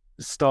of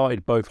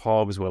started both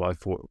halves well, I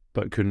thought,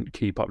 but couldn't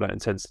keep up that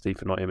intensity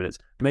for 90 minutes.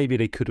 Maybe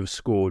they could have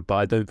scored, but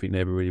I don't think they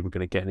ever really were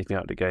going to get anything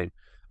out of the game.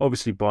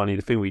 Obviously, Barney,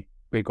 the thing we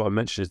got to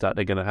mention is that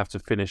they're going to have to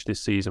finish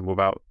this season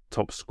without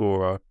top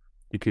scorer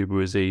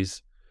Yakubu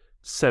Aziz.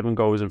 7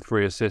 goals and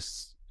 3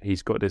 assists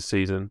he's got this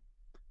season,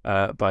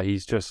 but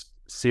he's just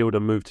sealed a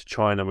move to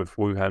China with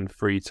Wuhan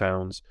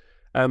Freetowns.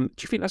 Do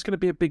you think that's going to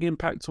be a big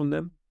impact on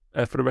them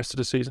for the rest of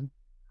the season?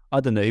 I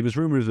don't know. He was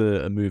rumoured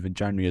of a move in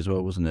January as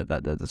well, wasn't it?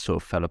 That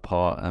sort of fell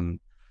apart.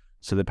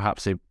 So that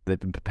perhaps they've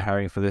been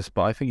preparing for this.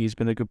 But I think he's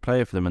been a good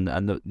player for them,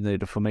 and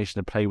the formation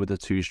to play with the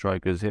two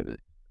strikers, him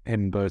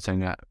and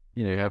Boateng,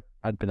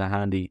 had been a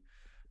handy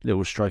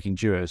little striking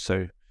duo.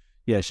 So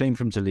yeah, shame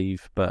for him to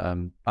leave. But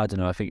I don't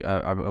know. I think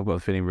I've got a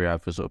feeling Rio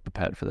Ave was sort of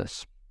prepared for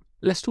this.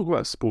 Let's talk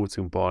about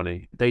Sporting,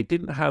 Barney. They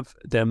didn't have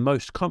their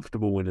most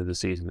comfortable win of the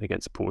season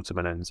against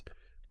Portimonense,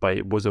 but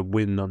it was a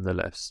win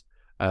nonetheless.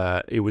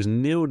 It was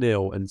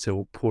 0-0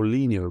 until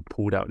Paulinho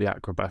pulled out the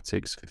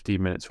acrobatics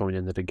 15 minutes from the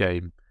end of the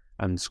game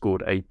and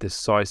scored a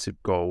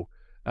decisive goal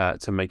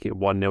to make it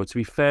 1-0. To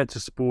be fair to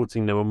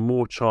Sporting, there were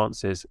more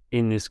chances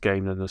in this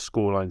game than the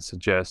scoreline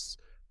suggests.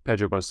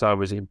 Pedro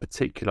Gonçalves in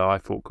particular, I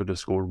thought, could have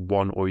scored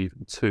 1 or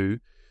even 2.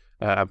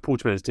 And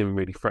Portimonense didn't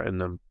really threaten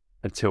them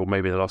until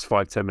maybe the last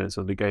 5-10 minutes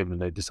of the game,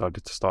 and they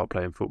decided to start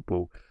playing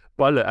football.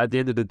 But look, at the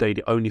end of the day,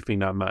 the only thing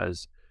that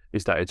matters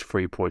is that it's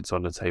 3 points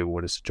on the table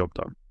when it's a job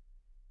done.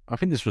 I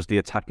think this was the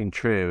attacking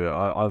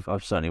trio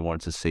I've certainly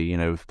wanted to see,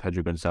 with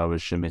Pedro Gonçalves,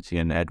 Chermiti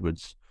and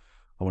Edwards.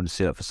 I want to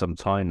see that for some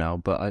time now.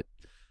 But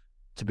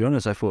to be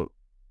honest, I thought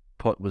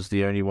Pot was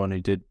the only one who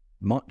did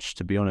much,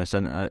 to be honest.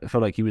 And I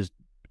felt like he was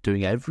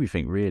doing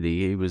everything,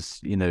 really. He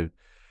was,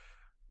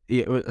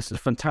 it was a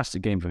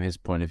fantastic game from his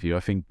point of view. I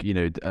think,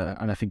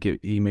 and I think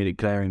he made it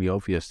glaringly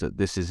obvious that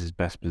this is his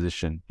best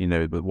position,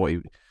 but what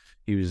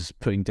he was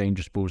putting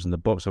dangerous balls in the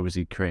box,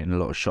 obviously creating a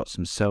lot of shots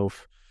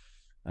himself.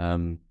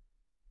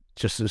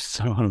 Just was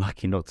so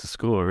unlucky not to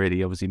score,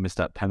 really. Obviously missed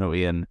that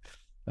penalty and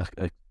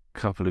a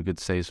couple of good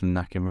saves from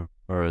Nakamura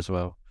as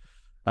well.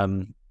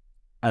 And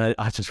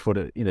I just thought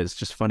it's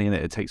just funny, and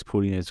it takes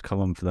Paulinho to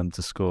come on for them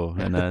to score.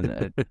 And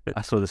then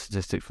I saw the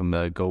statistic from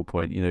Goal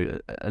Point,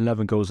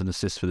 11 goals and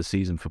assists for the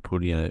season for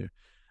Paulinho.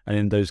 And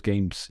in those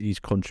games he's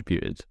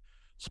contributed,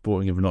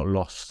 Sporting have not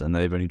lost, and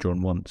they've only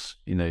drawn once.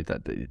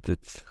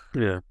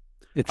 Yeah.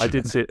 I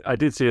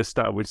did see a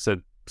stat which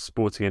said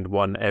Sporting had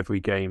won every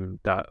game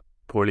that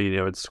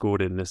Paulinho had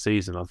scored in the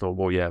season. I thought,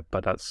 well, yeah,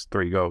 but that's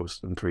 3 goals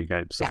in 3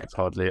 games, so it's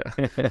hardly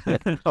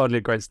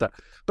a great stat.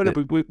 But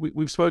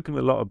we've spoken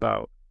a lot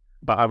about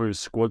Amorim's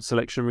squad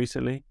selection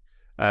recently,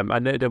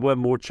 and there were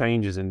more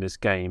changes in this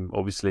game.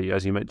 Obviously,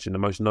 as you mentioned, the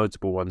most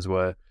notable ones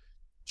were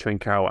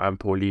Trincao and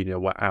Paulinho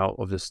were out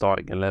of the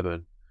starting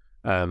 11.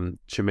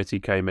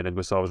 Chermiti came in and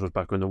Gonçalves was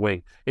back on the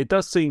wing. It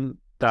does seem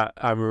that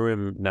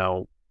Amorim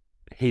now,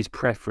 his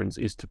preference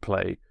is to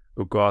play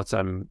Ugarte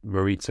and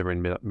Morita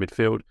in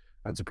midfield,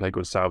 and to play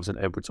Gonçalves and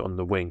Edwards on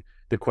the wing.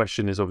 The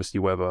question is obviously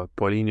whether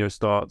Paulinho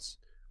starts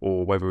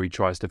or whether he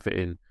tries to fit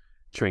in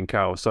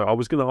Trincao. So I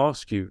was going to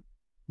ask you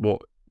what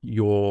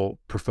your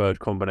preferred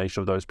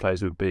combination of those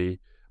players would be.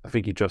 I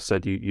think you just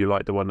said you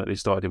like the one that they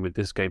started in with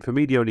this game. For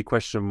me, the only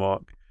question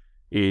mark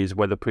is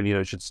whether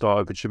Paulinho should start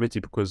over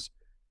Chermiti, because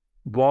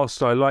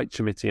whilst I like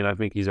Chermiti and I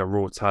think he's a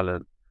raw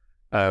talent,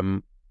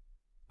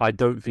 I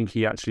don't think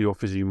he actually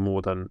offers you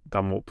more than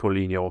what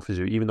Paulinho offers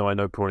you. Even though I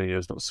know Paulinho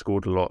has not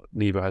scored a lot,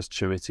 neither has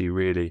Chermiti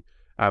really.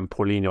 And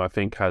Paulinho, I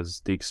think, has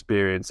the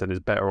experience and is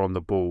better on the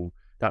ball.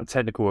 That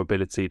technical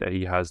ability that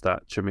he has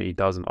that Chermiti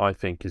doesn't, I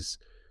think,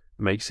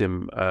 makes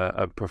him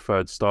a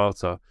preferred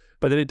starter.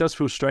 But then it does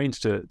feel strange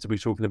to be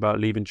talking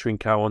about leaving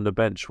Trincao on the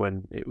bench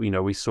when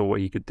we saw what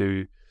he could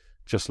do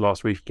just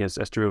last week against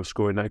Estoril,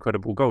 scoring that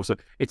incredible goal. So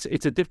it's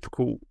a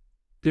difficult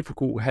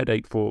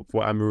headache for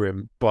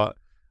Amorim, but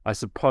I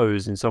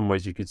suppose in some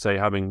ways you could say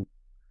having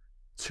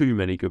too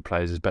many good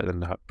players is better than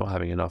not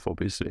having enough,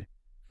 obviously.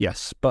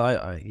 Yes,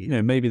 but I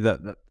maybe that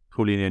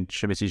Paulinho and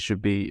Chermiti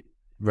should be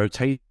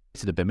rotated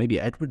a bit. Maybe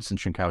Edwards and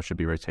Trincao should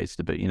be rotated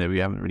a bit. We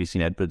haven't really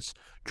seen Edwards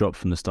drop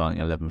from the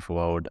starting 11 for a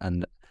while,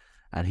 and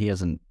he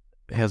hasn't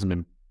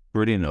been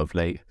brilliant of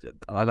late.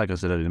 Like I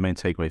said earlier, the main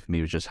takeaway for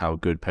me was just how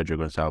good Pedro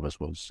Gonçalves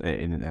was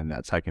in that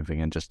attacking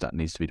thing, and just that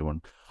needs to be the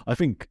one. I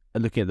think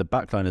looking at the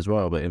backline as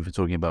well, but if we're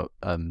talking about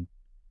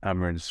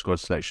Amorim's squad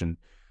selection,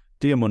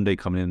 Diamonde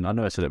coming in, I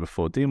know I said it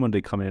before,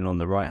 Diamonde coming in on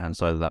the right-hand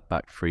side of that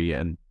back three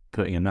and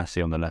putting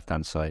Anasi on the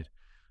left-hand side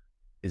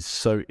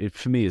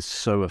for me is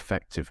so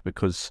effective,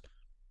 because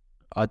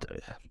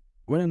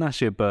when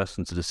Anasi burst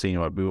into the scene,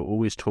 right, we were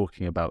always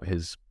talking about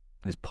his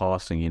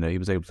passing. He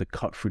was able to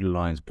cut through the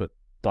lines, put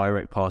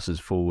direct passes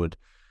forward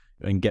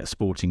and get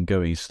Sporting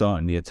going,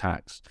 starting the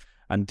attacks.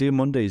 And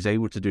Diamonde is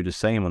able to do the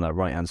same on that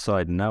right-hand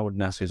side. And now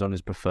Anasi is on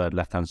his preferred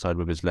left-hand side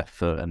with his left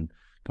foot and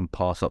can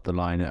pass up the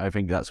line. I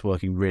think that's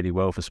working really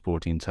well for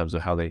Sporting in terms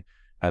of how they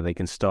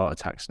can start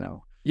attacks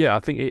now. Yeah,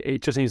 I think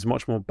it just seems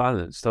much more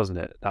balanced, doesn't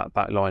it? That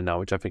back line now,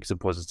 which I think is a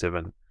positive.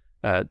 And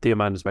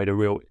Diamande's made a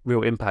real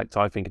impact,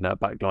 I think, in that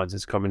back line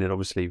since coming in.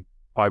 Obviously,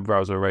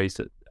 eyebrows are raised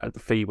at the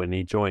feet when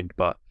he joined,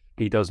 but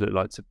he does look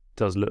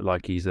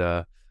like he's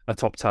a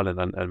top talent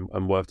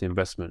and worth the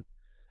investment.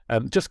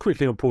 Just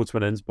quickly on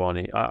Portimonense,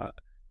 Barney,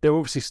 they're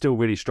obviously still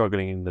really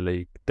struggling in the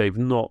league. They've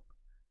not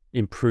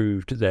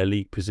improved their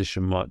league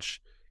position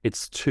much.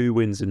 It's 2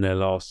 wins in their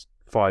last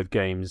 5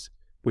 games,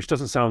 which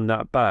doesn't sound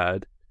that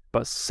bad,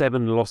 but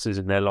 7 losses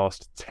in their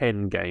last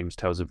 10 games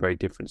tells a very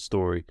different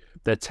story.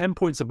 They're 10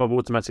 points above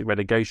automatic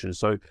relegation,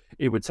 so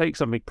it would take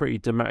something pretty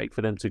dramatic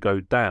for them to go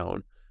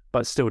down,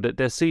 but still,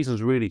 their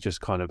season's really just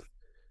kind of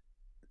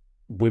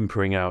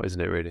whimpering out,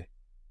 isn't it, really?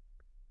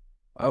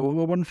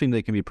 Well, one thing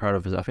they can be proud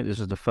of is I think this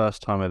is the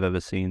first time I've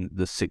ever seen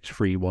the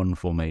 6-3-1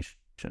 formation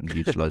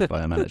utilised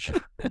by a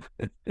manager.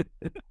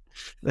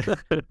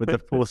 With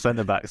the 4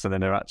 centre-backs and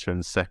then Iracha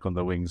and Sek on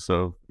the wings.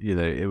 So,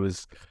 it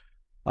was...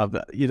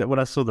 when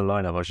I saw the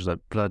lineup, I was just like,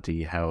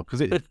 bloody hell.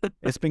 Because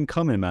it's been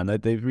coming, man.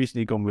 They've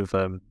recently gone with...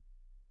 I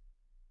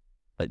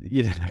don't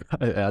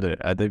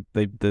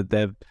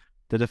know.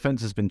 The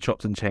defence has been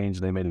chopped and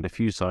changed. They made a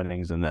few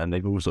signings and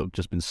they've all sort of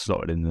just been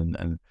slotted in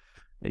and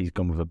he's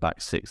gone with a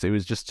back 6. It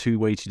was just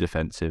way too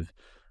defensive.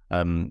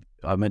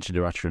 I mentioned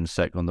Iracha and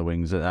Sek on the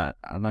wings, and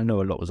I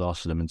know a lot was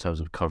asked of them in terms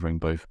of covering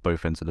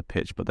both ends of the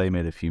pitch, but they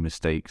made a few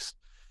mistakes.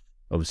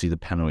 Obviously, the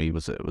penalty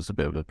was a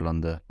bit of a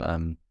blunder.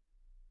 And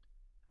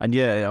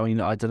yeah, I mean,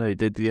 I don't know.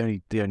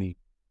 The only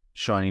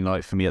shining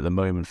light for me at the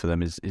moment for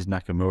them is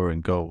Nakamura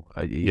in goal.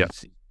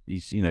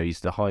 He's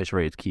the highest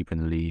rated keeper in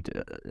the league.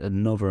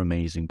 Another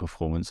amazing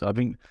performance. I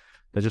think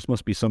there just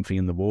must be something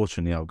in the water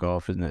in the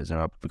Algarve, isn't it,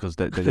 Zarab? Because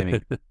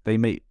they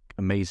make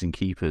amazing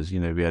keepers.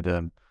 We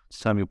had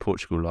Samuel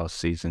Portugal last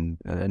season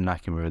and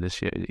Nakamura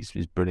this year.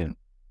 He's brilliant.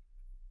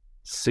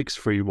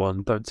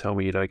 6-3-1. Don't tell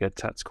me you don't get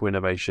tactical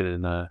innovation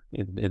in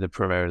the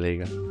Premier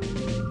League.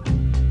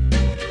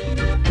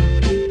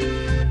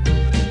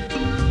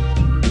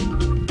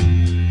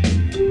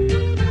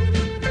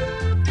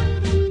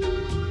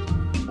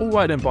 All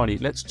right then, Barney.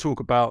 Let's talk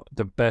about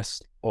the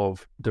best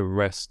of the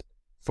rest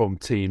from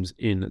teams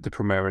in the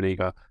Premier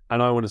Liga.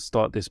 And I want to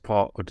start this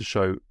part of the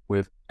show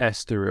with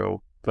Estoril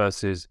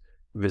versus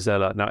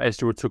Vizela. Now,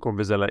 Estoril took on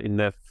Vizela in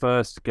their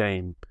first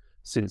game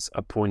since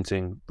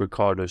appointing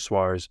Ricardo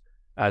Suarez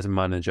as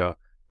manager,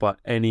 but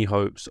any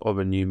hopes of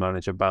a new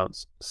manager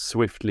bounce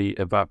swiftly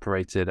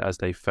evaporated as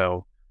they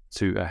fell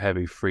to a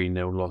heavy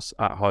 3-0 loss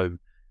at home.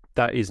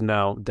 That is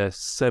now their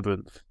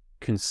 7th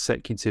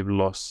consecutive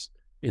loss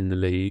in the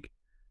league.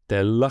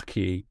 They're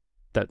lucky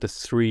that the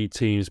 3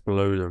 teams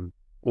below them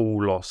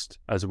all lost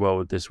as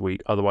well this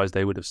week. Otherwise,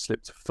 they would have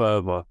slipped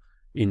further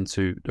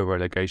into the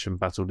relegation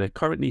battle. They're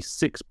currently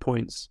 6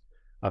 points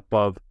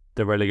above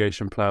the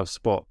relegation playoff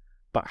spot.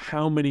 But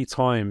how many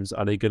times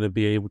are they going to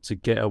be able to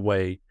get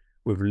away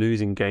with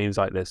losing games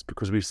like this?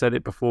 Because we've said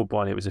it before,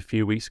 Barney. It was a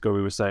few weeks ago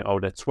we were saying,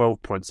 they're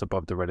 12 points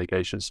above the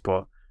relegation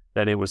spot.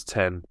 Then it was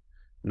 10.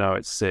 Now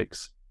it's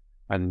 6.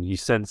 And you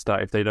sense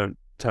that if they don't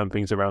turn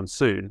things around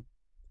soon,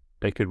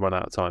 they could run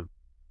out of time.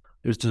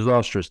 It was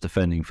disastrous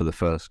defending for the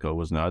first goal,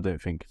 wasn't it? I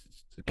don't think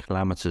it's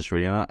calamitous,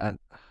 really. And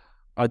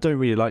I don't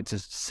really like to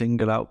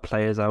single out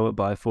players out,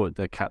 but I thought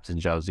the captain,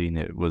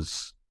 Jairzinho,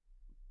 was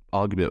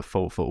arguably at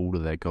fault for all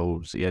of their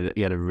goals. He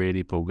had a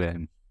really poor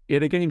game. He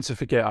had a game to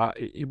forget.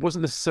 It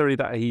wasn't necessarily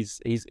that he's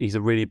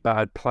a really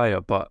bad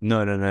player, but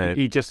no.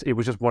 It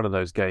was just one of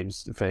those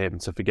games for him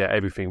to forget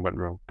everything went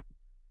wrong.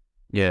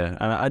 Yeah,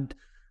 and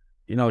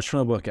I was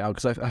trying to work it out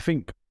because I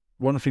think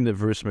one thing that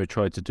Verissimo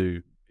tried to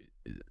do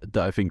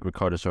that I think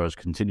Ricardo Suarez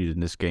continued in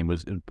this game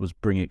was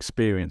bring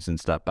experience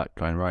into that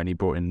backline, right? And he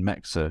brought in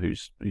Mexa,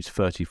 who's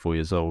 34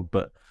 years old,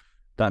 but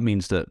that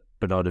means that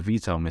Bernardo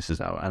Vital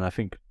misses out. And I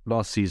think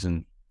last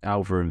season,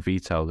 Alva and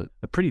Vital,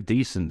 a pretty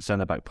decent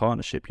centre-back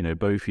partnership,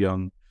 both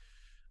young.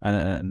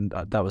 and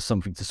that was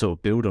something to sort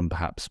of build on,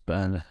 perhaps.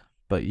 But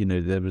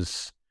there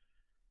was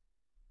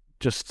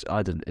just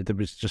there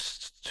was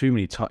just too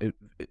many times.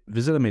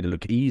 Vizela made it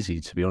look easy,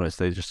 to be honest.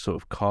 They just sort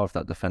of carved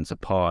that defence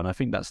apart, and I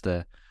think that's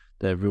their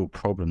real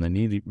problem.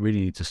 They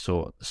really need to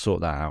sort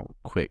that out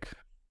quick.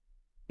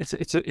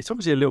 It's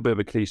obviously a little bit of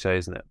a cliche,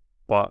 isn't it?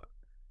 But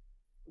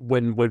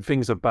when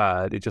things are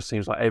bad, it just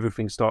seems like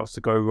everything starts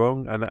to go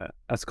wrong, and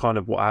that's kind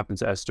of what happened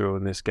to Estoril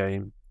in this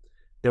game.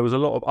 I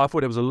thought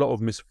there was a lot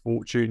of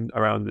misfortune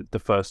around the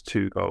first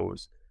two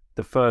goals.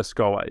 The first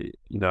goal,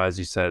 as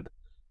you said,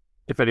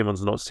 if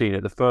anyone's not seen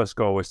it, the first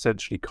goal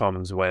essentially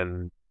comes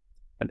when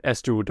an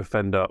Estoril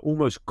defender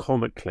almost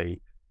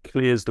comically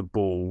clears the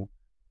ball,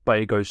 but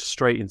it goes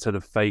straight into the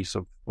face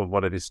of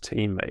one of his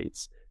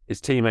teammates.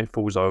 His teammate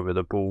falls over,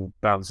 the ball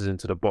bounces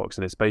into the box,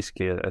 and it's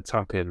basically a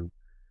tap-in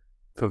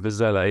for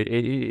Vizela.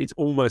 It's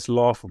almost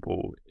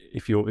laughable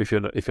if you're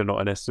not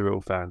an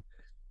Estoril fan.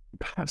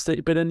 Perhaps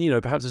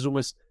there's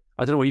almost,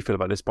 I don't know what you feel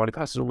about this, Barney.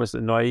 Perhaps there's almost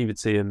a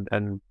naivety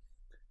and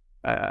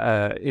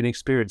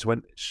inexperience.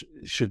 When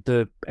should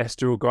the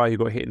Estoril guy who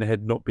got hit in the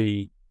head not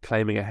be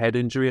claiming a head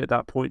injury at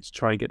that point to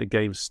try and get the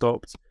game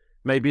stopped?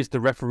 Maybe it's the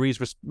referee's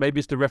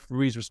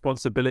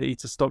responsibility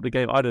to stop the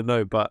game. I don't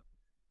know, but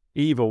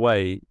either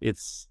way,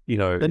 it's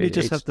Then you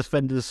just have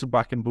defenders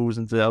whacking balls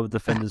into the other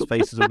defenders'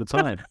 faces all the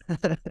time.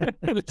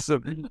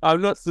 Listen,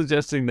 I'm not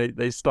suggesting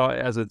they start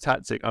it as a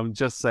tactic. I'm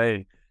just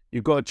saying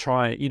you've got to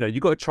try. You've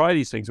got to try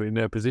these things when you're in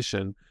their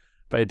position,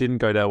 but it didn't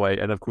go their way.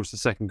 And of course, the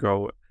second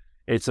goal,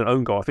 it's an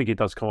own goal. I think it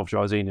does come off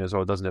Jarzinho as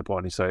well, doesn't it,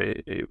 Barney? So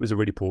it was a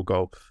really poor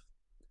goal.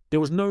 There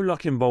was no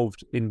luck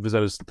involved in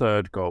Vizela's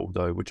third goal,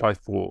 though, which I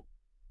thought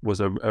was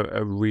a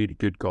really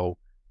good goal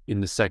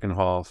in the second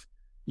half.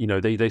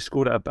 They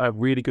scored at a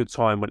really good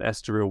time when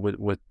Estoril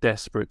were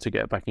desperate to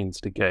get back into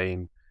the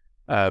game.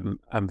 And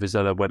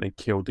Vizela went and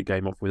killed the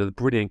game off with a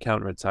brilliant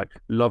counter-attack,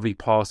 lovely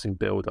passing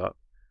build-up.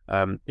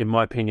 In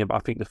my opinion, I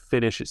think the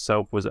finish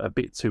itself was a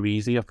bit too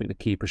easy. I think the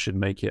keeper should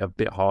make it a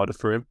bit harder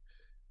for him.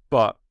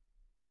 But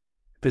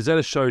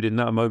Vizela showed in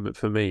that moment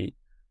for me,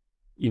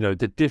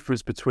 the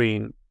difference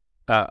between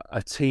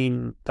a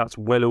team that's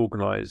well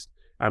organised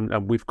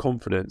and with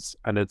confidence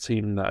and a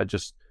team that are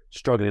just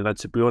struggling. And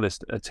to be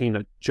honest, a team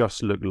that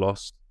just looked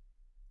lost.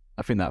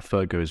 I think that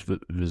third goal is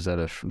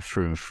Vizela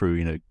through and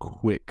through,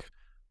 quick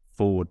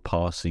forward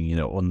passing,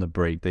 on the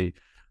break. They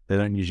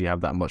don't usually have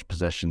that much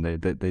possession.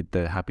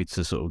 They're happy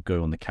to sort of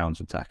go on the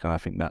counter attack, and I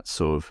think that's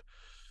sort of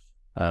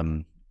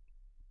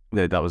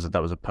that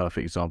was a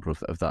perfect example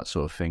of that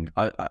sort of thing.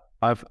 I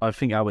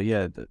think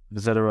Albert,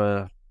 Vizela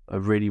are a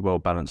really well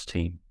balanced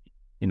team.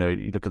 You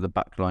look at the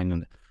back line,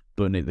 and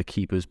Burnett, the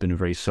keeper, has been a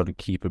very solid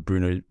keeper.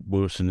 Bruno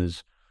Wilson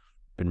has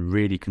been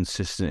really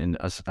consistent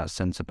at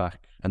centre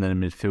back, and then in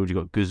midfield you've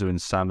got Guzo and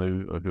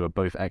Samu, who are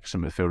both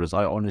excellent midfielders.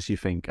 I honestly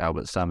think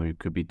Albert Samu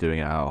could be doing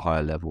it at a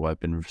higher level. I've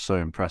been so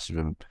impressed with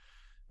him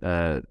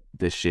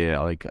this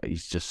year.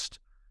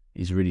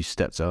 He's really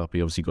stepped up.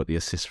 He obviously got the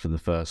assist for the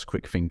first,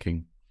 quick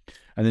thinking.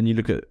 And then you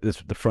look at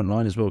the front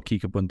line as well.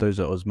 Kika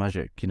Bondoza,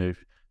 Osmajic.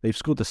 They've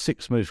scored the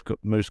sixth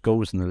most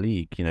goals in the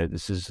league.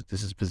 This is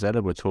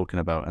Vizela we're talking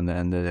about, and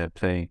they're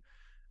playing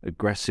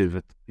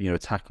aggressive,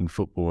 attacking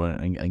football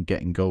and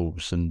getting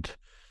goals. And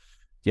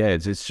yeah,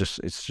 it's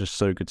just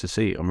so good to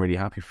see. I'm really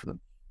happy for them.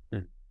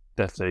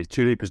 Definitely,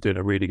 Tulipa's doing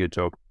a really good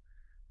job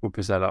with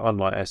Vizela.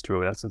 Unlike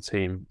Estoril, that's a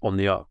team on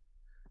the up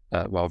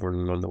rather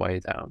than on the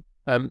way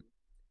down.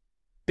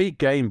 Big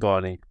game,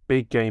 Barney.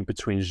 Big game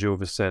between Gil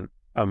Vicente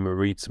and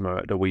Maritimo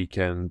at the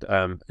weekend.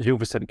 Gil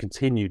Vicente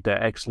continued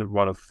their excellent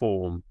run of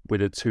form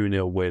with a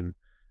 2-0 win.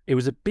 It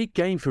was a big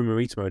game for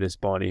Maritimo, this,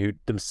 Barney, who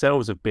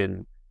themselves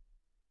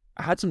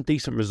had some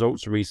decent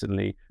results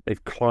recently.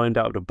 They've climbed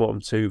out of the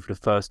bottom two for the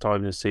first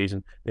time this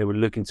season. They were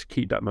looking to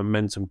keep that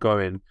momentum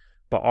going.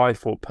 But I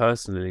thought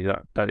personally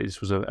that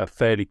this was a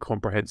fairly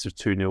comprehensive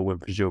 2-0 win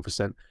for Gil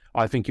Vicente.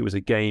 I think it was a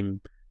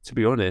game, to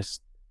be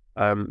honest,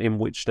 in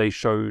which they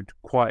showed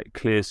quite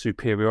clear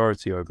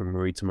superiority over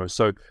Maritimo.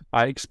 So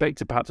I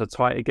expected perhaps a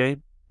tighter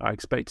game. I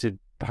expected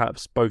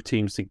perhaps both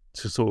teams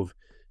to sort of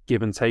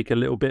give and take a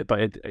little bit.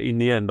 But in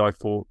the end, I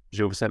thought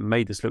Gil Vicente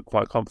made this look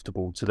quite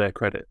comfortable, to their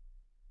credit.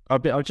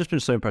 I've just been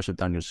so impressed with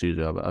Daniel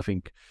Sousa. I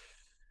think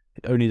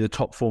only the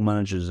top four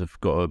managers have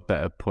got a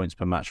better points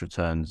per match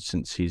return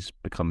since he's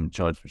become in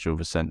charge of Gil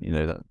Vicente.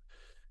 That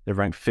they're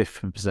ranked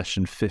 5th in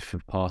possession, 5th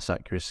of pass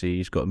accuracy.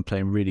 He's got them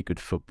playing really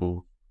good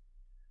football.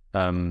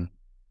 And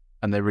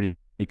they're really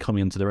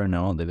coming into their own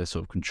now, aren't they? They're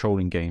sort of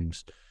controlling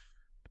games,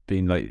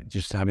 being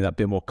just having that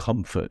bit more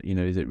comfort.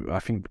 I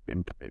think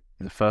in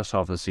the first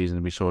half of the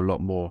season we saw a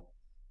lot more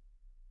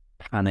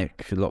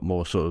panic, a lot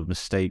more sort of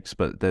mistakes,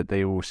 but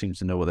they all seem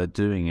to know what they're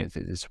doing.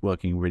 It's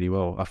working really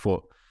well. I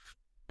thought,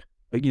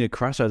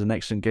 Carrasco has an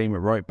excellent game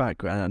at right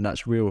back, and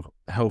that's real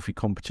healthy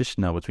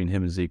competition now between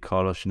him and Zeke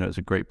Carlos. It's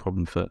a great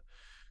problem for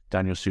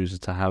Daniel Sousa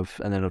to have,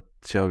 and then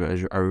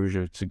Thiago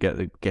Araújo to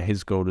get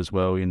his goal as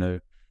well.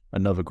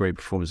 Another great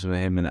performance for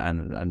him,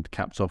 and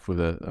capped off with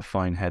a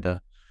fine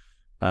header.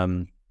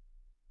 I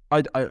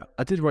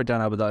did write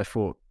down, Albert, that I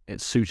thought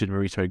it suited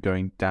Marito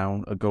going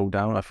down, a goal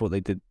down. I thought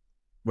they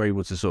were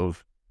able to sort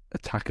of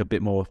attack a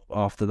bit more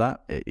after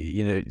that.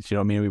 You know, do you know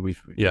what I mean?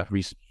 We've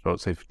recent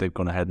results, they've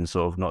gone ahead and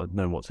sort of not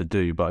known what to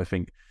do. But I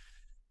think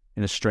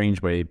in a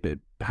strange way, but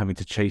having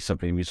to chase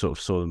something, we sort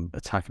of saw them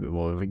attack a bit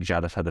more. I think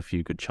Jadis had a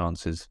few good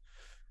chances.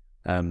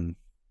 I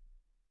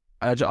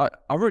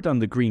wrote down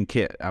the green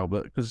kit,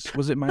 Albert, because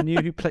was it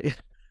Manu who played?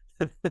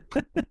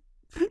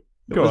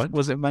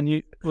 Was it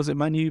Manu?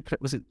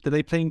 Did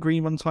they play in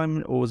green one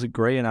time, or was it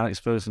grey? And Alex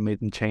Ferguson made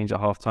them change at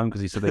half time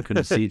because he said they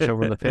couldn't see each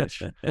other on the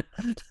pitch.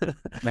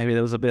 Maybe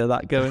there was a bit of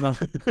that going on.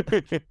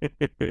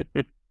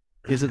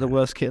 Is it the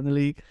worst kit in the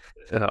league?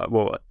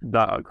 Well,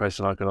 that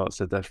question I can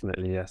answer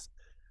definitely yes.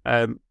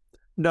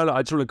 No,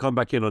 I just want to come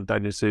back in on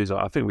Daniel Souza.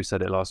 I think we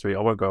said it last week. I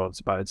won't go on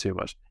about it too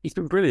much. He's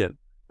been brilliant.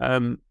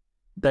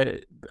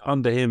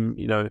 Under him,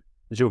 you know,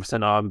 Gil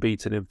Vicente are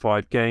unbeaten in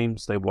 5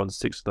 games. They won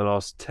 6 of the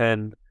last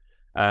 10.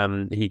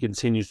 He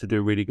continues to do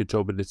a really good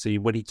job in the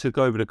team. When he took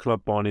over the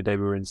club, Barney, they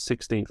were in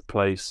 16th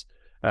place.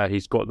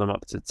 He's got them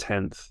up to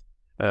 10th,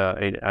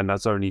 and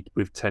that's only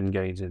with 10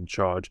 games in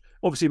charge.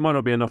 Obviously, it might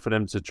not be enough for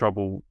them to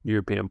trouble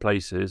European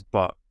places,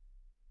 but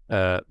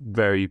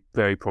very,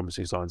 very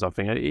promising signs, I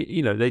think.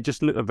 You know, they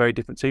just look a very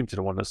different team to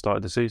the one that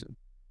started the season.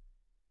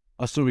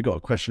 I saw we got a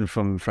question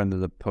from a friend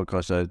of the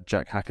podcast,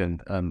 Jack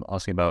Hacken,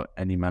 asking about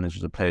any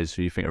managers or players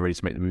who you think are ready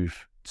to make the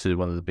move to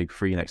one of the big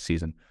 3 next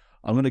season.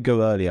 I'm going to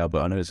go early,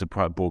 Albert. I know it's a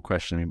quite broad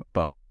question,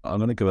 but I'm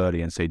going to go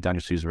early and say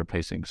Daniel Souza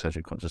replacing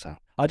Sergio Conceição.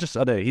 I don't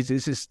know.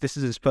 This is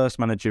his first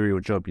managerial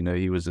job. You know,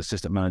 he was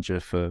assistant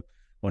manager for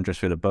Andres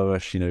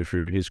Villas-Boas, you know,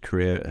 through his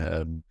career,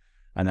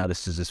 and now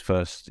this is his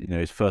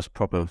first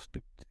proper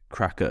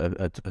crack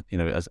at you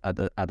know, at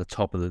the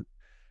top of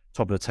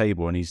the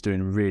table, and he's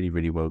doing really,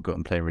 really well,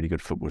 and playing really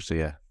good football. So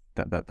yeah,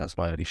 that's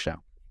my early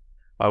shout.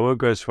 I won't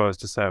go as far as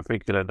to say I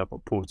think he'll end up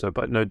at Porto,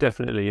 but no,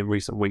 definitely in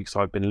recent weeks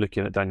I've been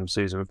looking at Daniel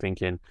Souza and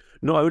thinking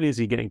not only is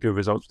he getting good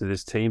results with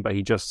this team, but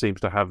he just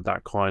seems to have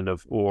that kind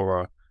of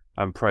aura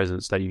and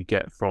presence that you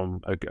get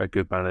from a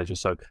good manager.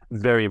 So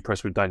very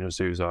impressed with Daniel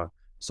Souza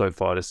so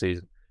far this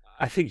season.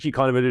 I think you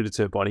kind of alluded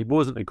to it, Barney. It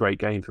wasn't a great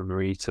game for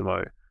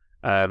Marítimo.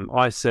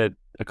 I said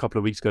a couple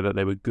of weeks ago that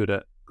they were good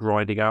at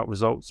grinding out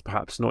results,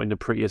 perhaps not in the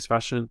prettiest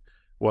fashion.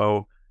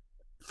 Well,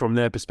 from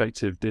their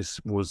perspective, this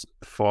was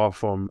far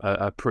from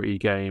a pretty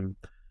game.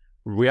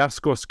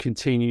 Riascos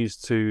continues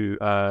to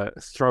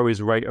throw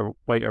his weight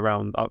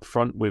around up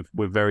front with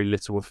very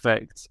little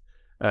effect.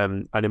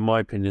 And in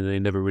my opinion, they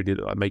never really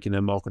look like making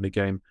their mark on the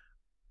game.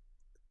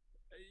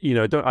 You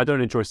know, I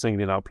don't enjoy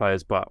singling out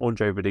players, but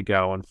Andre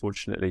Vidigal,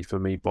 unfortunately for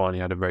me, Barney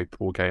had a very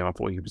poor game. I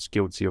thought he was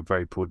guilty of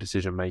very poor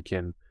decision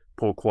making,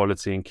 poor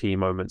quality in key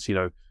moments. You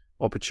know,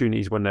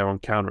 opportunities when they're on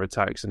counter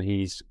attacks and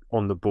he's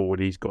on the board,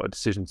 he's got a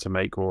decision to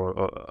make or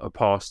a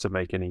pass to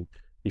make, and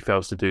he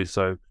fails to do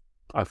so.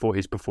 I thought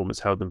his performance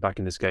held them back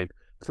in this game.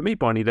 For me,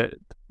 Barney,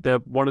 they're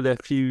one of their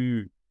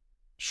few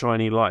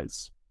shiny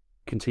lights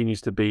continues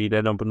to be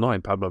their number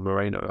 9, Pablo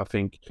Moreno. I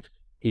think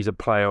he's a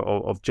player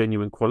of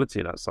genuine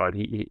quality in that side.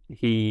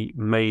 He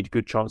made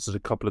good chances a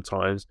couple of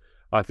times.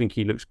 I think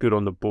he looks good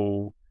on the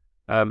ball.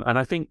 And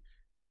I think,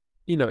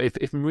 you know, if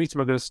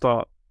Marítimo are going to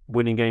start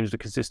winning games on a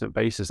consistent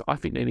basis, I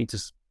think they need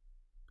to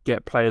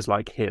get players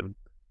like him,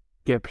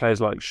 get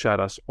players like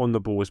Shadas on the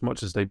ball as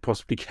much as they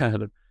possibly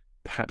can, and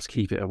perhaps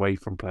keep it away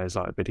from players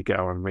like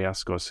Vidigal and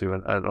Riascos who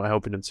are not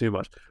helping them too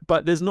much.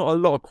 But there's not a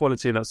lot of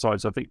quality in that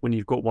side, so I think when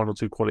you've got 1 or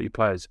 2 quality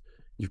players,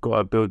 you've got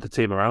to build the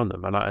team around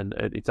them. And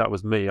if that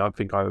was me, I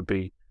think I would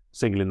be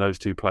singling those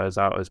 2 players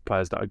out as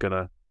players that are going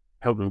to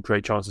help them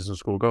create chances and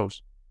score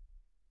goals.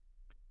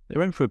 They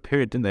went for a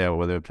period, didn't they,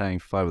 where they were playing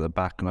 5 at the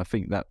back, and I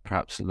think that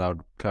perhaps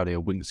allowed Claudio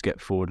Winks to get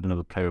forward,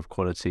 another player of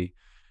quality.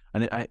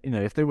 And you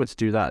know, if they were to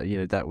do that, you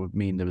know, that would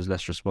mean there was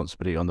less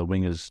responsibility on the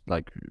wingers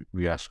like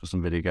Riascos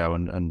and Vidigal,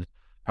 and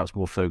perhaps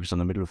more focus on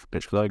the middle of the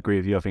pitch. Because I agree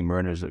with you, I think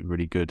Moreno's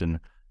really good, and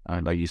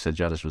like you said,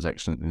 Jadis was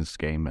excellent in this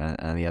game,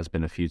 and he has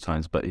been a few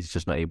times, but he's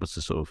just not able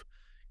to sort of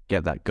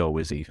get that goal,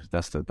 is he?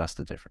 That's the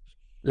difference.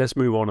 Let's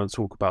move on and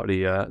talk about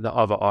the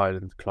other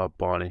island club,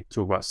 Barney.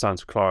 Talk about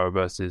Santa Clara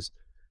versus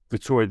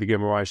Vitória de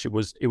Guimarães.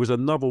 It was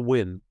another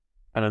win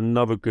and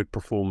another good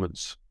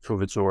performance for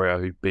Vitória,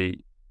 who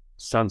beat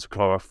Santa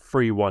Clara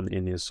 3-1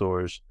 in the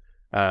Açores.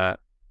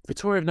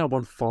 Vitória have now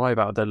won 5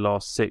 out of their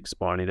last 6,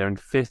 Barney. They're in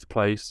 5th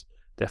place.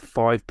 They're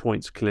 5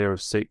 points clear of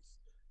 6th.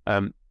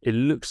 It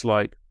looks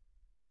like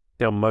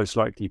they'll most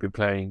likely be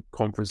playing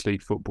Conference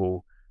League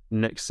football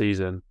next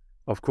season.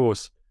 Of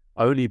course,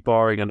 only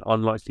barring an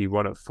unlikely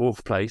run at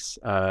 4th place,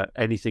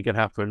 anything can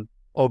happen.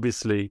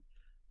 Obviously,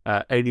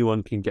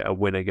 anyone can get a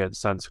win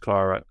against Santa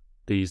Clara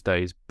these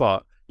days,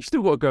 but you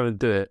still got to go and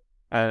do it.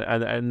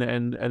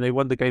 And they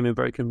won the game in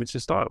very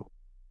convincing style.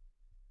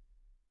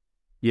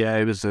 Yeah,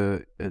 it was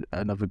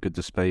another good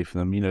display for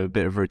them. You know, a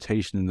bit of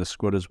rotation in the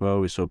squad as well.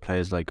 We saw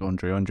players like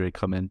Andre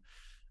come in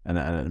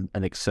and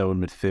excel in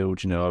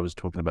midfield. You know, I was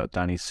talking about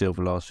Danny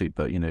Silva last week,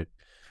 but you know,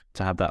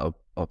 to have that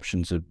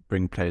option to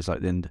bring players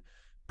like that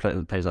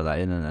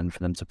in and for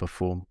them to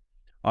perform.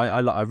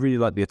 I really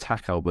like the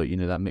attack, Albert. You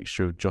know, that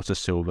mixture of Jota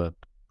Silva,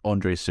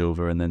 Andre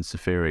Silva and then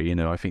Safiri.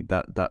 I think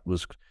that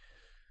was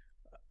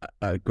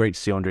great to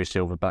see Andre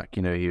Silva back.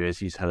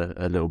 He's had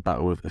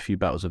a few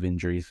battles of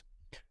injuries.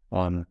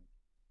 On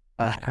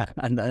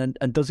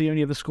and does he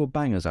only ever score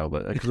bangers,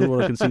 Albert? Because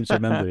all I can seem to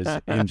remember is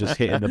him just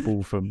hitting the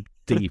ball from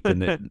deep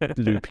and it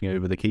looping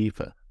over the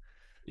keeper.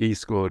 He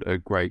scored a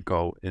great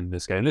goal in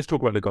this game. Let's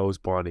talk about the goals,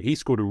 Barney. He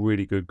scored a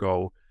really good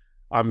goal.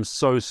 I'm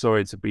so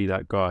sorry to be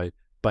that guy,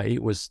 but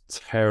it was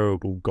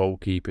terrible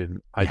goalkeeping.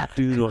 I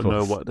do not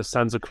know what the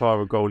Santa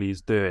Clara goalie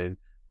is doing.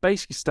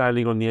 Basically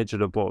standing on the edge of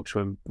the box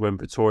when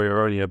Pretoria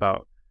are only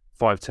about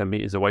 5-10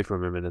 meters away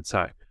from him in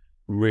attack.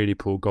 Really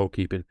poor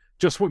goalkeeping.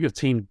 Just what your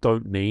team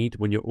don't need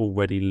when you're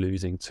already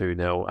losing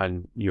 2-0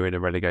 and you're in a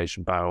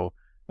relegation battle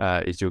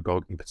is your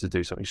goalkeeper to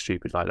do something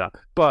stupid like that.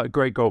 But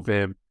great goal for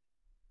him.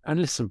 And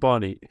listen,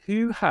 Barney,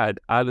 who had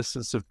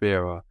Alisson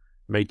Severa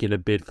making a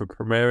bid for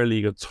Premier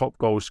League top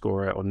goal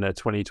scorer on their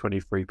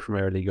 2023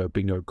 Premier League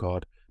bingo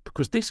card?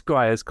 Because this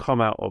guy has come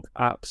out of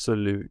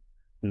absolute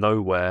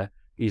nowhere.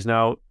 He's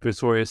now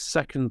Vitoria's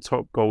second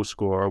top goal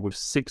scorer with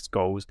 6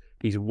 goals.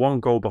 He's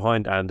 1 goal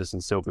behind Anderson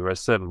Silva at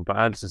 7, but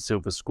Anderson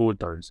Silva scored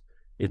those.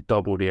 It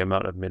doubled the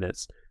amount of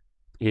minutes.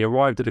 He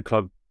arrived at the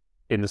club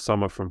in the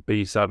summer from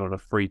BSAD on a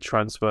free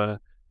transfer.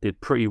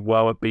 Did pretty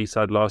well at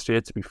BSAD last year,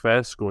 to be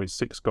fair, scoring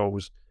 6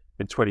 goals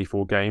in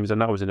 24 games,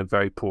 and that was in a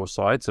very poor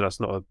side, so that's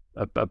not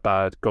a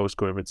bad goal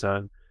scoring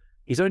return.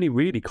 He's only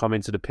really come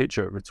into the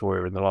picture at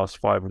Victoria in the last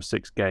 5 or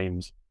 6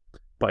 games,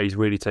 but he's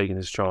really taken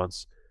his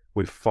chance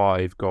with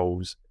 5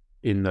 goals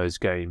in those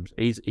games.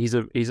 He's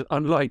an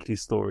unlikely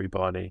story,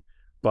 Barney,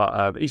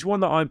 but he's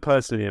one that I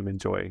personally am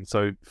enjoying.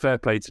 So fair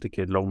play to the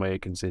kid. Long may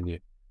it continue.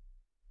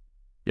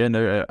 Yeah,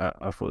 no,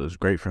 I thought it was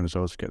great for him as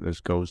well to get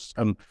those goals.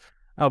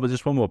 Albert,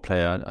 just one more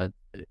player.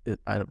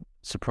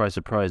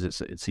 Surprise,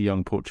 it's a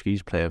young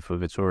Portuguese player for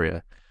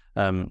Vitória.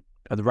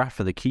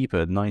 Rafa, the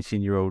keeper,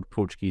 19-year-old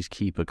Portuguese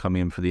keeper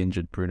coming in for the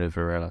injured Bruno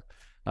Varela.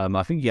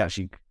 I think he got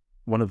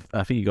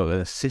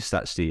an assist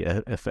actually,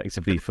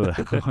 effectively for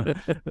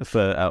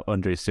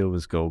Andre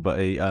Silva's goal. But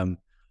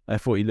I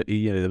thought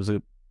there was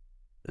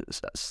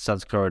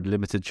Santa Clara had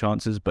limited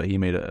chances, but he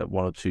made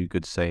 1 or 2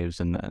 good saves,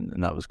 and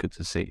that was good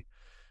to see.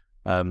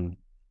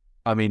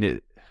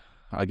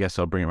 I guess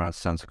I'll bring it around to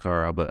Santa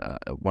Clara, but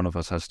one of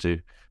us has to,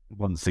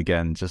 once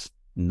again, just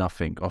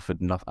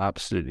offered nothing,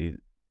 absolutely.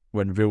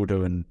 When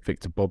Rildo and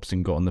Victor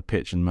Bobson got on the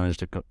pitch and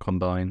managed to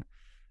combine.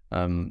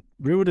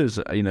 Rildo's,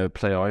 a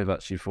player I've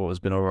actually thought has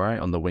been all right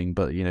on the wing,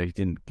 but, he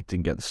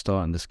didn't get the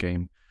start in this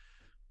game.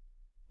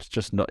 It's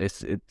just not,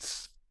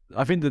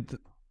 I think that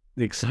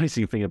the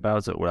exciting thing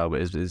about it,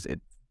 Albert, is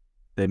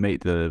they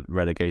make the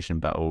relegation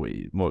battle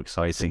more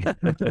exciting.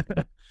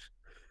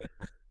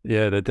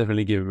 Yeah, they're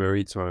definitely giving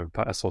Marito and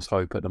Patassos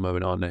hope at the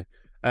moment, aren't they?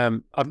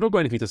 I've not got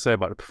anything to say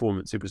about the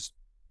performance. It was,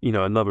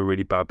 another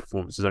really bad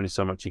performance. There's only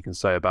so much you can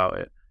say about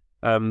it.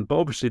 But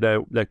obviously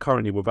they're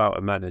currently without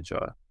a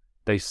manager.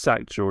 They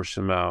sacked George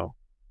Simao,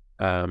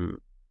 and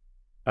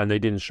they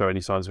didn't show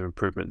any signs of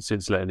improvement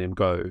since letting him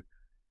go.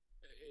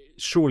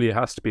 Surely it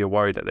has to be a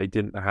worry that they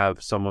didn't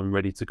have someone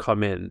ready to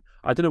come in.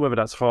 I don't know whether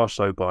that's harsh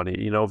though,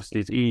 Barney.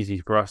 Obviously it's easy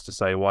for us to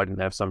say, why didn't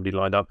they have somebody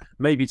lined up?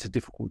 Maybe it's a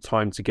difficult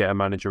time to get a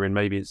manager in.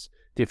 Maybe it's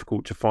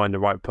difficult to find the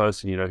right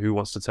person, who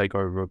wants to take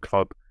over a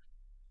club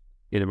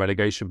in a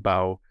relegation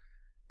battle.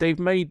 They've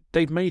made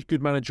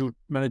good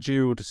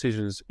managerial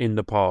decisions in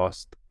the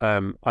past.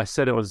 I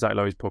said it on Zach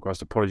Lowe's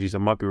podcast. Apologies, I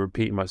might be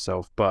repeating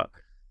myself, but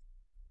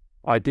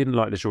I didn't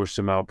like the Jorge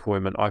Simão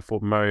appointment. I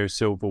thought Mario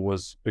Silva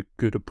was a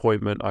good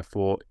appointment. I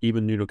thought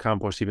even Nuno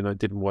Campos, even though it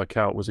didn't work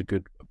out, was a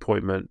good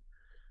appointment.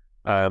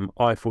 I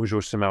thought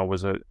Jorge Simão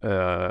was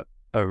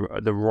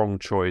the wrong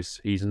choice.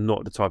 He's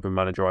not the type of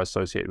manager I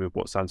associate with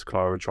what Santa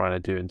Clara are trying to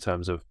do in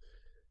terms of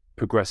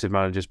progressive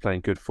managers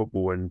playing good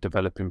football and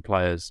developing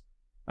players.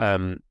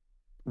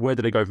 Where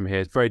do they go from here?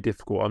 It's very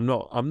difficult. I'm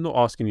not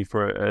asking you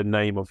for a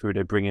name of who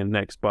they bring in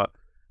next, but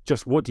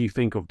just what do you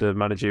think of the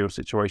managerial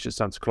situation at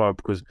Santa Clara?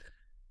 Because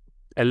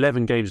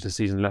 11 games of the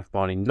season left,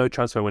 Barney. No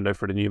transfer window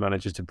for the new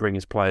manager to bring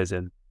his players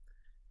in.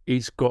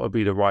 He's got to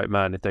be the right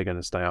man if they're going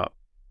to stay up.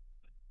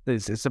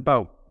 It's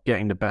about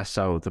getting the best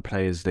out of the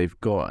players they've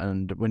got,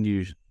 and when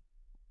you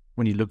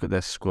look at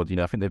their squad,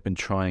 I think they've been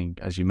trying,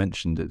 as you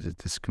mentioned,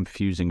 this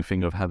confusing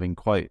thing of having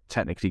quite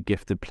technically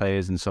gifted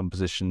players in some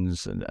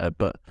positions, and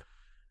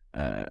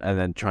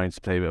then trying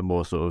to play a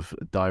more sort of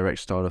direct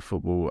style of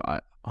football.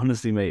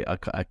 Honestly, mate,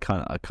 I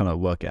cannot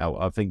work it out.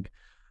 I think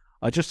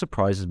it just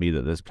surprises me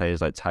that there's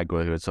players like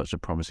Tagua who had such a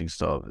promising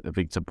start,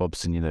 Victor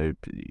Bobson,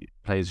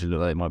 players who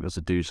look like they might be able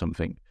to do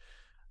something.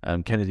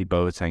 Kennedy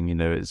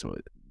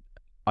Boateng,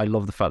 I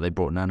love the fact they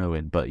brought Nano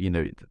in, but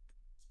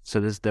so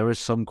there is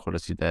some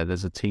quality there.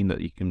 There's a team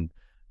that you can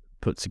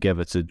put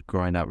together to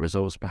grind out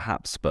results,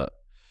 perhaps, but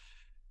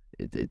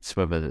it's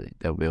whether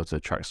they'll be able to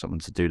attract someone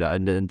to do that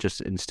and then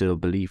just instill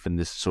belief in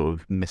this sort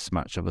of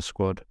mismatch of a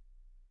squad.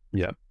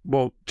 Yeah.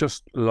 Well,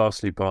 just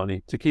lastly,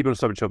 Barney, to keep on the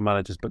subject of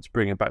managers, but to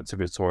bring it back to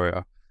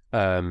Vitória,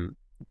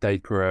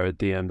 Dave Pereira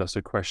DM'd us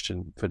a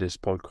question for this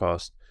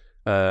podcast,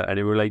 and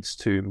it relates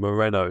to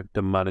Moreno,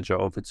 the manager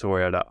of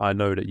Vitória, that I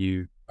know that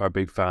you are a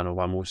big fan of.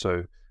 I'm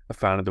also a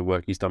fan of the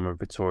work he's done with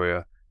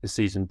Victoria this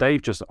season.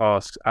 Dave just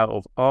asks, out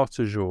of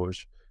Arthur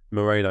George,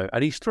 Moreno,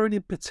 and he's thrown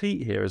in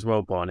Petit here as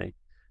well, Barney.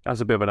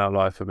 That's a bit of an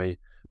outlier for me.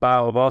 But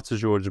out of Arthur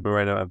George,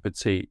 Moreno, and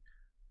Petit,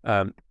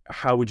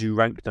 how would you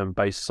rank them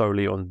based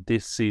solely on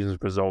this season's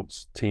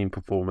results, team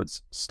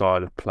performance,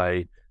 style of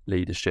play,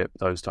 leadership,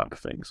 those type of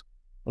things?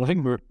 Well, I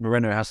think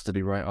Moreno has to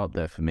be right up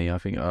there for me. I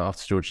think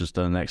Arthur George has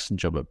done an excellent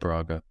job at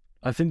Braga.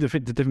 I think the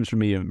difference for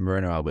me and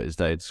Moreno, Albert, is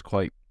that it's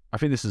quite... I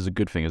think this is a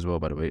good thing as well,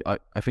 by the way.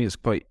 I think it's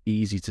quite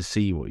easy to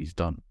see what he's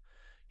done.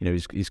 You know,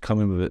 he's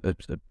come in with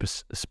a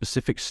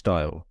specific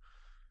style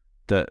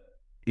that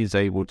is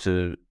able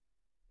to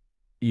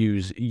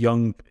use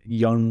young,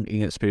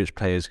 inexperienced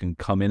players can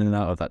come in and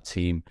out of that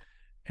team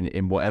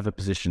in whatever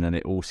position, and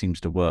it all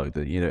seems to work.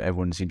 That, you know,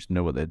 everyone seems to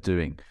know what they're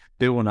doing.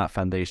 Build on that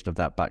foundation of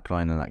that back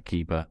line and that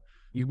keeper.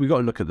 We got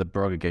to look at the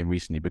Braga game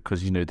recently,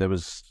 because, you know, there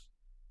was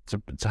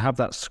to have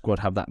that squad,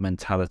 have that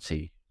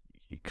mentality,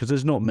 because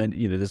there's not many.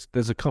 You know,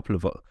 there's a couple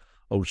of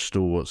old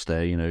stalwarts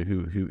there, you know,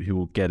 who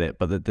will get it,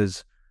 but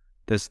there's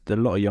a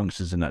lot of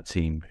youngsters in that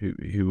team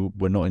who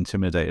were not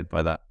intimidated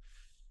by that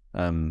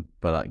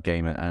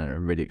game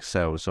and really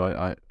excel. So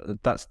I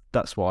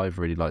that's what I've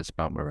really liked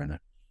about Moreno.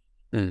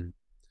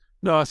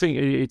 No, I think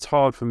it's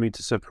hard for me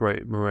to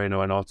separate Moreno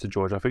and Arthur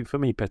George. I think for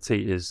me,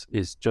 Petit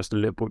is just a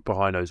little bit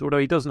behind those. Although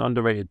he does an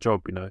underrated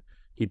job, you know,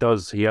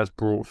 he has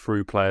brought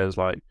through players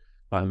like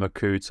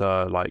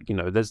Makuta, like, you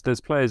know,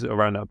 there's players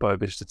around that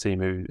Boavista team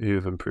who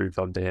have improved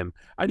under him,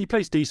 and he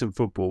plays decent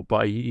football,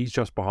 but he's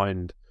just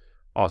behind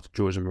Arthur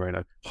George and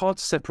Moreno. Hard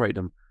to separate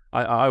them.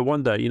 I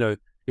wonder, you know,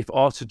 if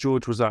Arthur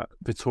George was at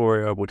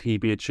Vitoria, would he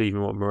be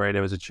achieving what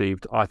Moreno has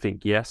achieved? I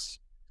think yes.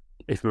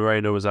 If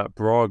Moreno was at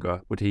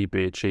Braga, would he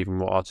be achieving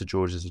what Arthur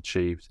George has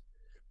achieved?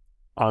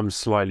 I'm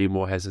slightly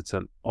more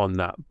hesitant on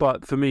that.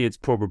 But for me, it's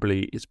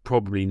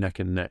probably neck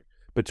and neck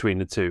between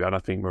the two. And I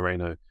think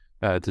Moreno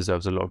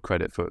deserves a lot of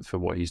credit for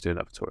what he's doing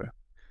at Vitoria.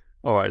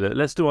 All right,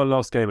 let's do our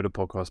last game of the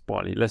podcast,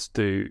 Barney. Let's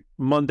do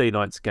Monday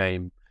night's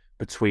game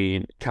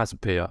between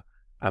Casapia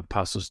and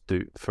Paços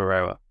de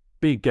Ferreira.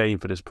 Big game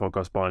for this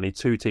podcast, Barney.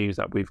 Two teams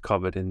that we've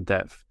covered in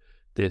depth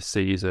this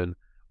season.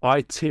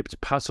 I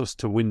tipped Paços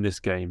to win this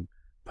game,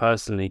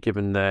 personally,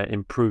 given their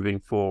improving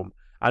form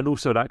and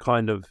also that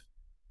kind of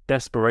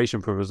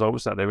desperation for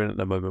results that they're in at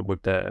the moment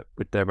with their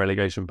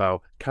relegation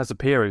battle.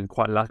 Casapia in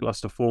quite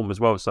lackluster form as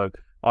well. So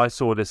I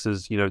saw this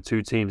as, you know,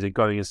 two teams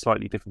going in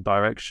slightly different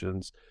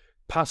directions.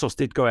 Paços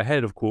did go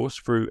ahead, of course,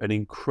 through an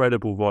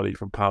incredible volley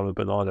from Paulo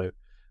Bernardo,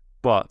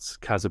 but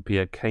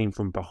Casapia came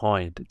from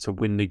behind to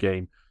win the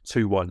game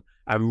 2-1.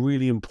 And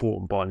really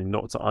important, Barney,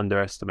 not to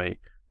underestimate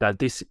that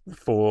this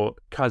for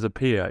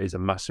Casapia is a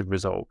massive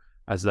result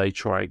as they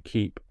try and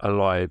keep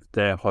alive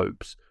their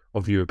hopes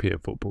of European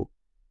football.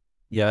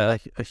 Yeah,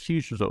 a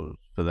huge result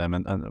for them,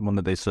 and one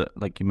that they,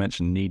 like you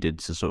mentioned, needed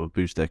to sort of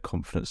boost their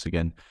confidence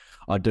again.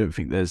 I don't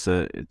think it's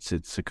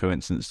a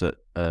coincidence that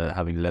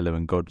having Lello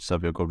and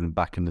Savio Godwin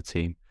back in the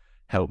team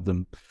helped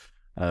them.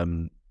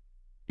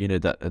 You know,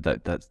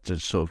 that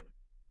just sort of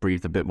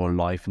breathed a bit more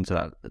life into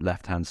that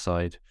left hand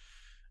side.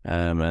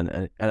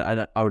 And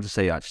I would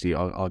say, actually,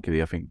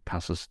 arguably, I think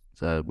Paços'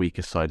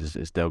 weakest side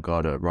is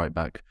Delgado at right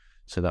back,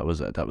 so that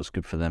was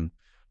good for them.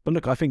 But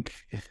look, I think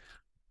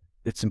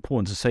it's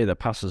important to say that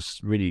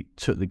Paços really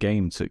took the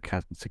game to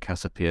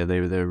Casapia. They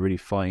were really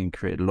fighting,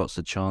 created lots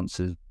of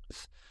chances.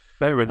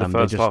 They were in the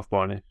first half,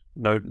 Barney.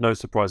 No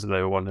surprise that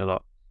they were 1-0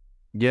 up.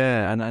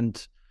 Yeah,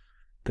 and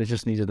they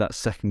just needed that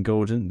second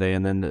goal, didn't they?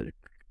 And then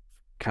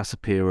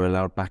Casapia were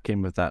allowed back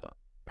in with that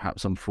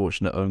perhaps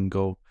unfortunate own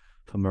goal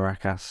for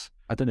Maracas.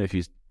 I don't know if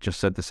you just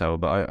said this, Al,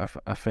 but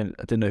I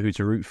didn't know who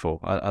to root for.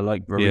 I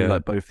really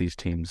like both these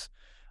teams.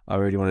 I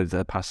really wanted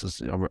the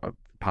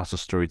Paços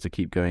story to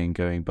keep going,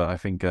 but I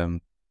think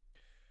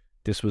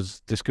this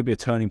could be a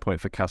turning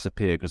point for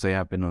Casapia, because they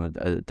have been on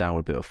a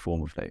downward bit of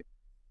form of late.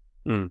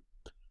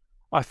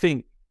 I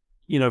think,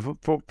 you know,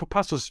 for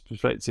Paços'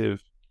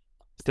 perspective,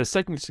 it's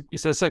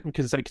their second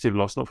consecutive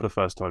loss, not for the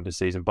first time this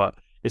season, but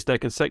it's their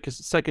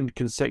second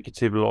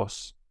consecutive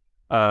loss.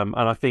 And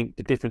I think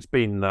the difference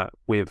being that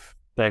with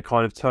their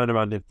kind of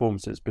turnaround in form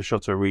since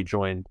Peixoto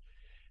rejoined,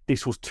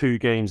 this was two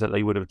games that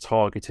they would have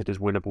targeted as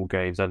winnable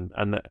games,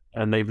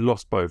 and they've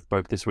lost both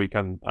this week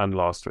and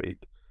last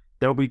week.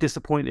 They'll be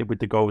disappointed with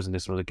the goals in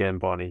this one again,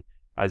 Barney.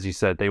 As you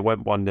said, they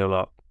went 1-0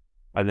 up,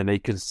 and then they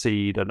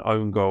concede an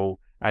own goal,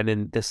 and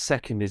then the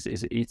second is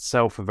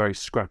itself a very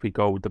scrappy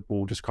goal with the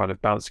ball just kind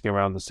of bouncing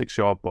around the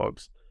 6-yard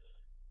box.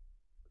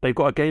 They've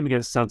got a game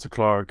against Santa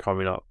Clara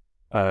coming up.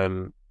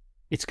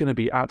 It's going to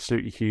be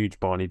absolutely huge,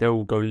 Barney. They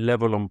will go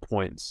level on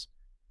points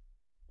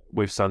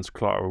with Santa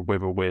Clara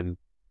with a win.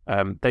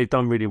 They've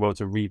done really well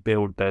to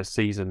rebuild their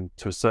season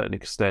to a certain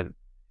extent,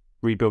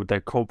 rebuild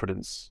their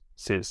confidence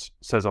since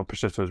Cesar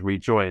Peixoto has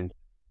rejoined.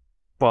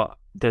 But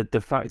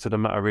the fact of the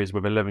matter is,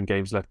 with 11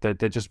 games left, they're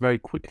just very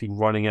quickly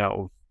running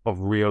out of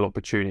real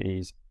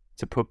opportunities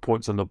to put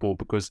points on the board,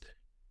 because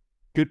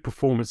good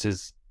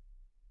performances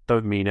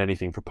don't mean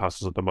anything for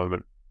Paços at the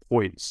moment.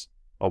 Points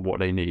are what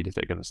they need if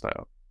they're going to stay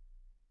up.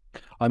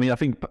 I mean, I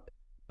think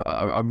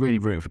I'm really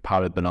rooting for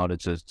Paulo Bernardo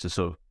to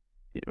sort of.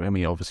 I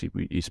mean, obviously,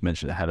 you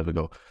mentioned a hell of a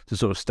goal to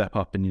sort of step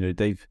up, and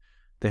they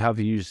have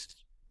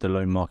used the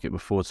loan market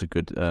before to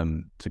good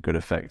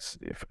effects,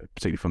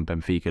 particularly from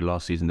Benfica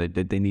last season.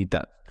 They need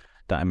that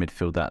in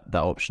midfield, that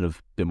option of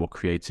a bit more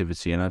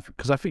creativity, and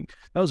because I think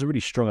that was a really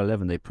strong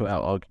 11 they put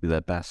out, arguably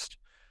their best.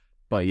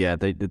 But yeah,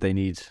 they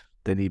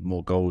need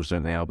more goals,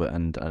 don't they, Albert?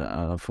 And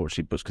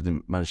unfortunately, Busquets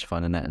didn't manage to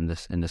find a net in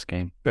this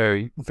game.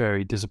 Very,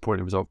 very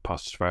disappointing result for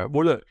Paços Ferreira.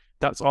 Well, look,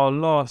 that's our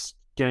last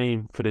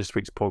game for this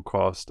week's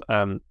podcast.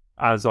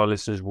 As our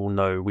listeners will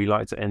know, we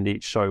like to end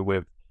each show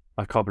with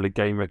a couple of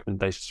game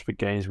recommendations for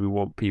games we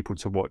want people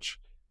to watch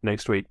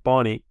next week.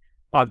 Barney,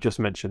 I've just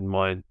mentioned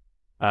mine.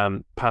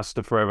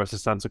 Paços Ferreira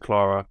versus Santa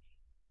Clara.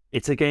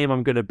 It's a game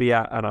I'm going to be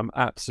at, and I'm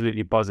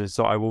absolutely buzzing.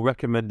 So I will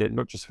recommend it,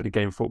 not just for the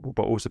game of football,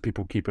 but also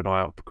people keep an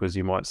eye out, because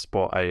you might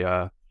spot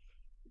a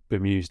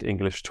bemused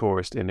English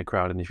tourist in the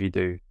crowd. And if you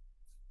do,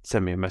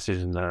 send me a message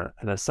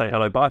and say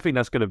hello. But I think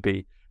that's going to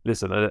be,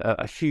 listen,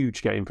 a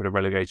huge game for the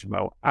relegation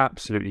battle.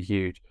 Absolutely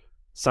huge.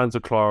 Santa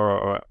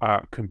Clara are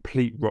at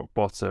complete rock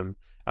bottom,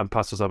 and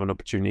Paços have an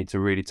opportunity to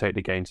really take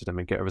the game to them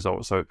and get a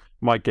result. So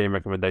my game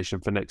recommendation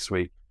for next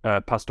week,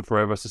 Paços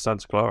Ferreira versus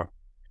Santa Clara.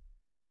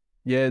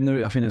 Yeah,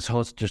 no, I think it's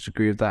hard to just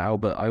agree with that,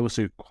 Albert. I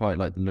also quite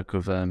like the look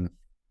of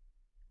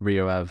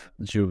Rio Ave,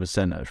 Gil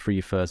Vicente at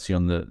 3:30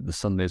 on the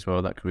Sunday as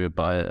well. That could be a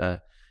buy.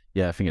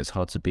 Yeah, I think it's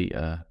hard to beat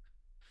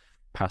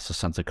Paços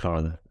Santa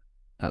Clara.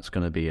 That's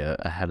going to be a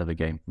hell of a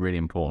game. Really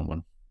important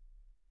one.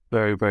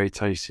 Very, very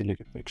tasty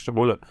looking fixture.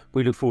 Well, look,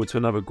 we look forward to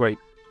another great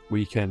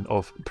weekend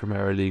of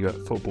Primera Liga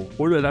football.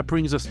 Well, look, that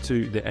brings us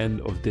to the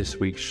end of this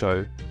week's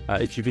show.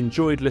 If you've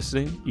enjoyed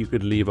listening, you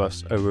could leave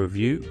us a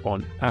review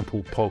on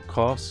Apple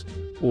Podcasts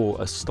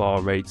or a star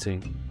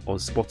rating on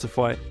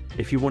Spotify.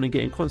 If you want to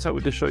get in contact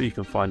with the show, you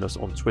can find us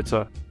on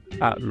Twitter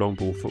at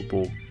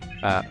LongballFootball.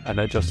 And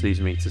that just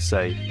leaves me to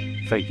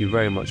say thank you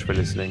very much for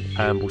listening,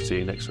 and we'll see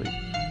you next week.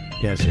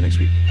 Yeah, see you next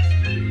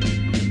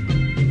week.